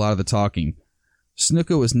Vince do a lot of the talking.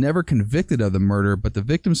 Snuka was never convicted of the murder, but the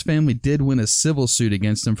victim's family did win a civil suit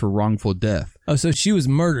against him for wrongful death. Oh, so she was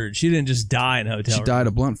murdered. She didn't just die in a hotel She room. died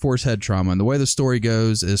of blunt force head trauma. And the way the story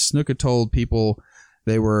goes is Snuka told people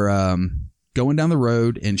they were going down the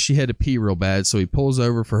road and she had to pee real bad, so he pulls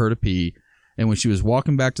over for her to pee. And when she was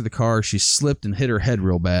walking back to the car, she slipped and hit her head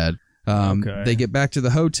real bad. Okay. They get back to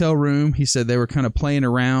the hotel room. He said they were kind of playing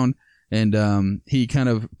around. And he kind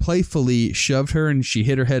of playfully shoved her, and she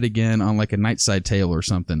hit her head again on like a nightside table or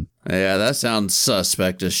something. Yeah, that sounds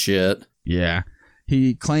suspect as shit. Yeah.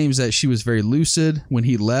 He claims that she was very lucid when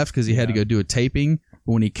he left because he had to go do a taping.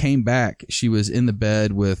 But when he came back, she was in the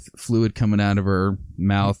bed with fluid coming out of her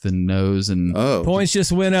mouth and nose. And Points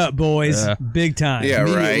just went up, boys. Big time. Yeah,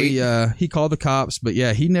 immediately, he called the cops. But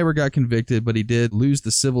yeah, he never got convicted, but he did lose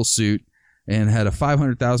the civil suit and had a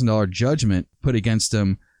 $500,000 judgment put against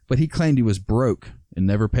him. But he claimed he was broke and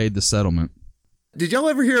never paid the settlement. Did y'all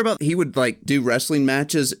ever hear about he would like do wrestling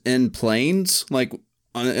matches in planes, like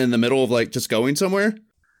in the middle of like just going somewhere?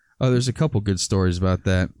 Oh, there's a couple good stories about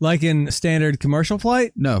that. Like in standard commercial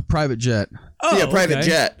flight? No, private jet. Oh, yeah, private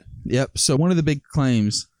jet. Yep. So one of the big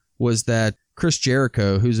claims was that Chris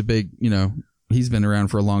Jericho, who's a big, he's been around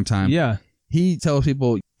for a long time. Yeah. He tells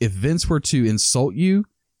people if Vince were to insult you,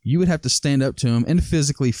 you would have to stand up to him and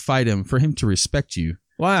physically fight him for him to respect you.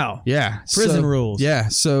 Wow. Yeah. Prison rules. Yeah.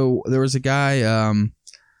 So there was a guy,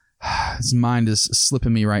 his mind is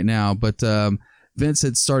slipping me right now, but Vince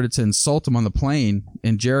had started to insult him on the plane,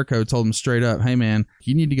 and Jericho told him straight up, hey, man,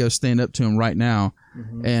 you need to go stand up to him right now.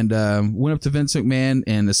 Mm-hmm. And went up to Vince McMahon,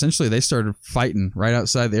 and essentially they started fighting right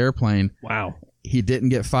outside the airplane. Wow. He didn't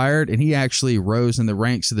get fired, and he actually rose in the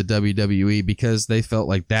ranks of the WWE because they felt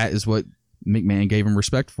like that is what McMahon gave him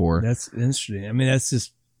respect for. That's interesting. I mean,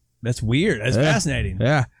 that's weird. That's fascinating.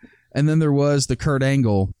 Yeah. And then there was the Kurt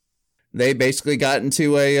Angle. they basically got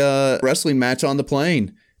into a wrestling match on the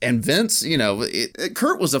plane. And Vince,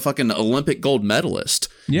 Kurt was a fucking Olympic gold medalist.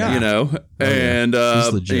 Yeah. And,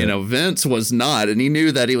 Vince was not. And he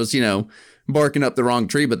knew that he was, barking up the wrong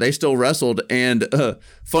tree, but they still wrestled. And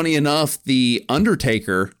funny enough, the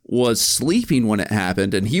Undertaker was sleeping when it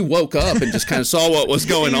happened, and he woke up and just kind of saw what was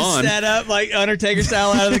going on. Sat up like Undertaker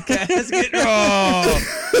style out of the casket. Oh.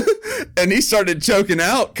 And he started choking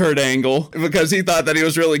out Kurt Angle because he thought that he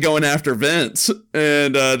was really going after Vince.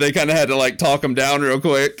 And they kind of had to like talk him down real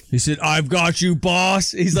quick. He said, "I've got you,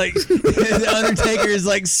 boss." He's like, the Undertaker is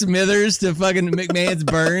like Smithers to fucking McMahon's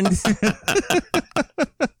Burns.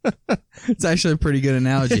 It's actually a pretty good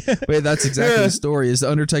analogy. But that's exactly the story. Is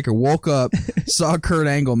the Undertaker woke up, saw Kurt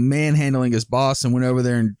Angle manhandling his boss, and went over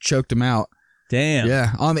there and choked him out. Damn.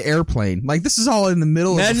 Yeah, on the airplane. Like, this is all in the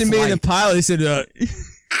middle Imagine of the flight. being a pilot. He said, we're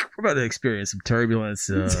about to experience some turbulence.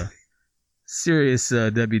 Serious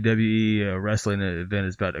WWE wrestling event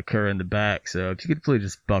is about to occur in the back. So if you could please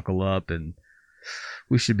just buckle up, and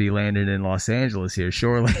we should be landing in Los Angeles here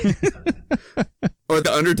shortly. Or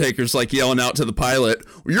the Undertaker's like yelling out to the pilot,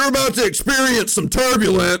 "You're about to experience some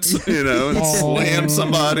turbulence," and slam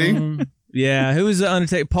somebody. Yeah, who was the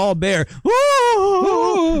Undertaker? Paul Bear.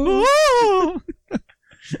 Woo!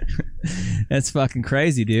 That's fucking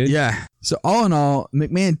crazy, dude. Yeah. So all in all,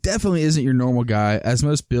 McMahon definitely isn't your normal guy, as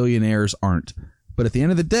most billionaires aren't. But at the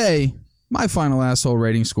end of the day, my final asshole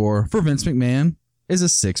rating score for Vince McMahon is a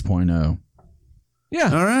 6.0.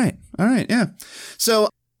 Yeah. All right. Yeah. So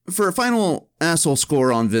for a final asshole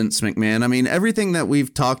score on Vince McMahon, I mean, everything that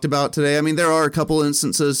we've talked about today, I mean, there are a couple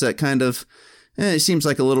instances that kind of, it seems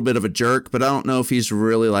like a little bit of a jerk, but I don't know if he's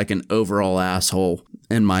really like an overall asshole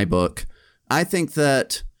in my book. I think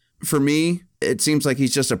that for me, it seems like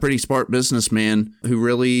he's just a pretty smart businessman who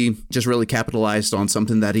really capitalized on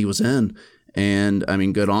something that he was in. And I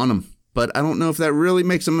mean, good on him. But I don't know if that really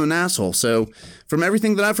makes him an asshole. So from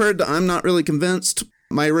everything that I've heard, I'm not really convinced.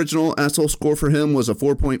 My original asshole score for him was a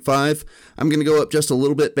 4.5. I'm going to go up just a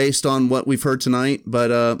little bit based on what we've heard tonight.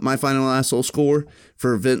 But my final asshole score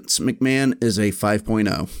for Vince McMahon is a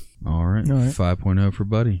 5.0. All right. 5.0 for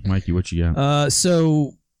Buddy. Mikey, what you got?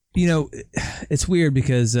 So, it's weird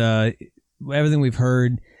because everything we've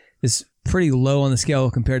heard is pretty low on the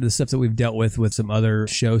scale compared to the stuff that we've dealt with some other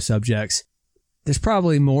show subjects. There's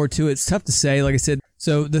probably more to it. It's tough to say. Like I said,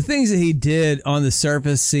 so the things that he did on the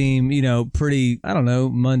surface seem, pretty, I don't know,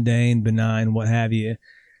 mundane, benign, what have you.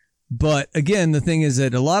 But again, the thing is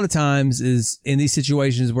that a lot of times is in these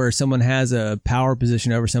situations where someone has a power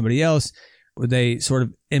position over somebody else, where they sort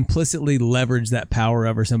of implicitly leverage that power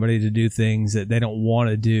over somebody to do things that they don't want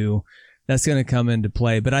to do, that's going to come into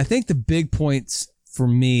play. But I think the big points for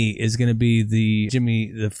me is going to be the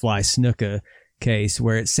Jimmy the Fly Snuka case,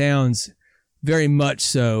 where it sounds very much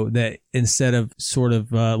so that instead of sort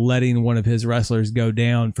of letting one of his wrestlers go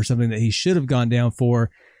down for something that he should have gone down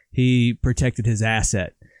for, he protected his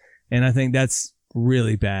asset. And I think that's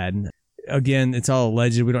really bad. Again, it's all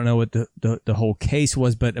alleged. We don't know what the whole case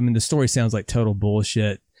was, but I mean, the story sounds like total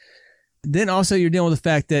bullshit. Then also you're dealing with the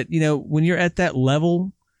fact that, when you're at that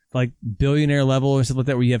level, like billionaire level or stuff like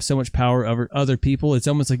that, where you have so much power over other people, it's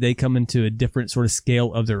almost like they come into a different sort of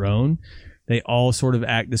scale of their own. They all sort of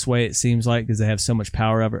act this way, it seems like, because they have so much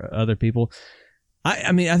power over other people.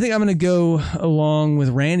 I mean, I think I'm going to go along with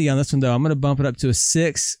Randy on this one, though. I'm going to bump it up to a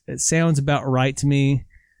 6. It sounds about right to me.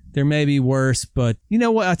 There may be worse, but you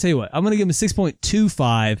know what? I'll tell you what. I'm going to give him a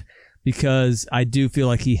 6.25 because I do feel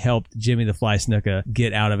like he helped Jimmy the Fly Snuka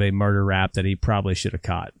get out of a murder rap that he probably should have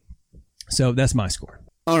caught. So that's my score.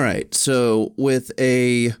 All right. So with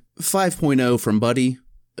a 5.0 from Buddy,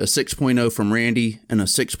 a 6.0 from Randy, and a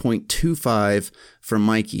 6.25 from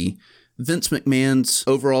Mikey, Vince McMahon's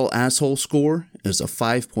overall asshole score is a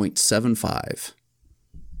 5.75.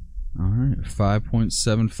 All right,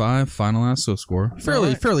 5.75 final asshole score.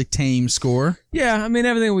 Fairly tame score. Yeah, I mean,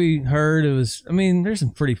 everything we heard, there's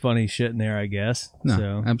some pretty funny shit in there, I guess. No,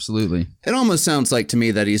 so. Absolutely. It almost sounds like to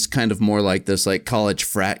me that he's kind of more like this like college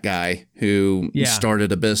frat guy who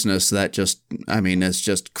started a business that is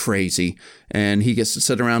just crazy. And he gets to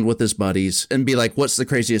sit around with his buddies and be like, what's the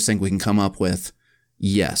craziest thing we can come up with?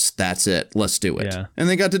 Yes, that's it. Let's do it. Yeah. And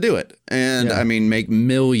they got to do it. And make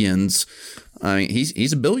millions. I mean,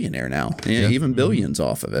 he's a billionaire now. Yeah, even billions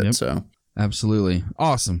off of it. Yep. So absolutely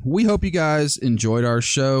awesome. We hope you guys enjoyed our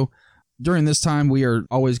show. During this time, we are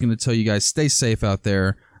always going to tell you guys, stay safe out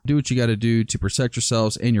there. Do what you got to do to protect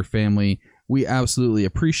yourselves and your family. We absolutely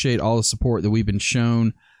appreciate all the support that we've been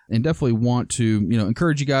shown, and definitely want to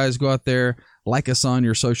encourage you guys, go out there, like us on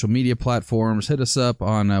your social media platforms, hit us up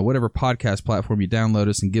on whatever podcast platform you download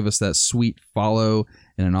us, and give us that sweet follow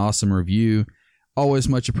and an awesome review. Always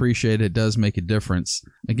much appreciated. It does make a difference.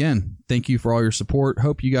 Again, thank you for all your support.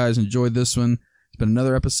 Hope you guys enjoyed this one. It's been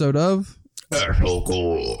another episode of Asshole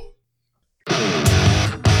Court.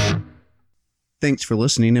 Thanks for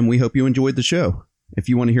listening, and we hope you enjoyed the show. If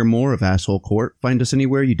you want to hear more of Asshole Court, find us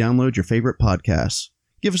anywhere you download your favorite podcasts.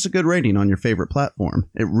 Give us a good rating on your favorite platform.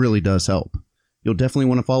 It really does help. You'll definitely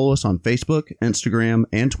want to follow us on Facebook, Instagram,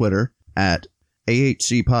 and Twitter at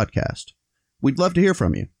AHC Podcast. We'd love to hear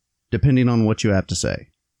from you, depending on what you have to say.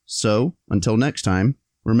 So, until next time,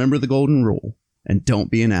 remember the golden rule, and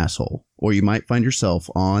don't be an asshole, or you might find yourself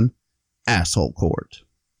on Asshole Court.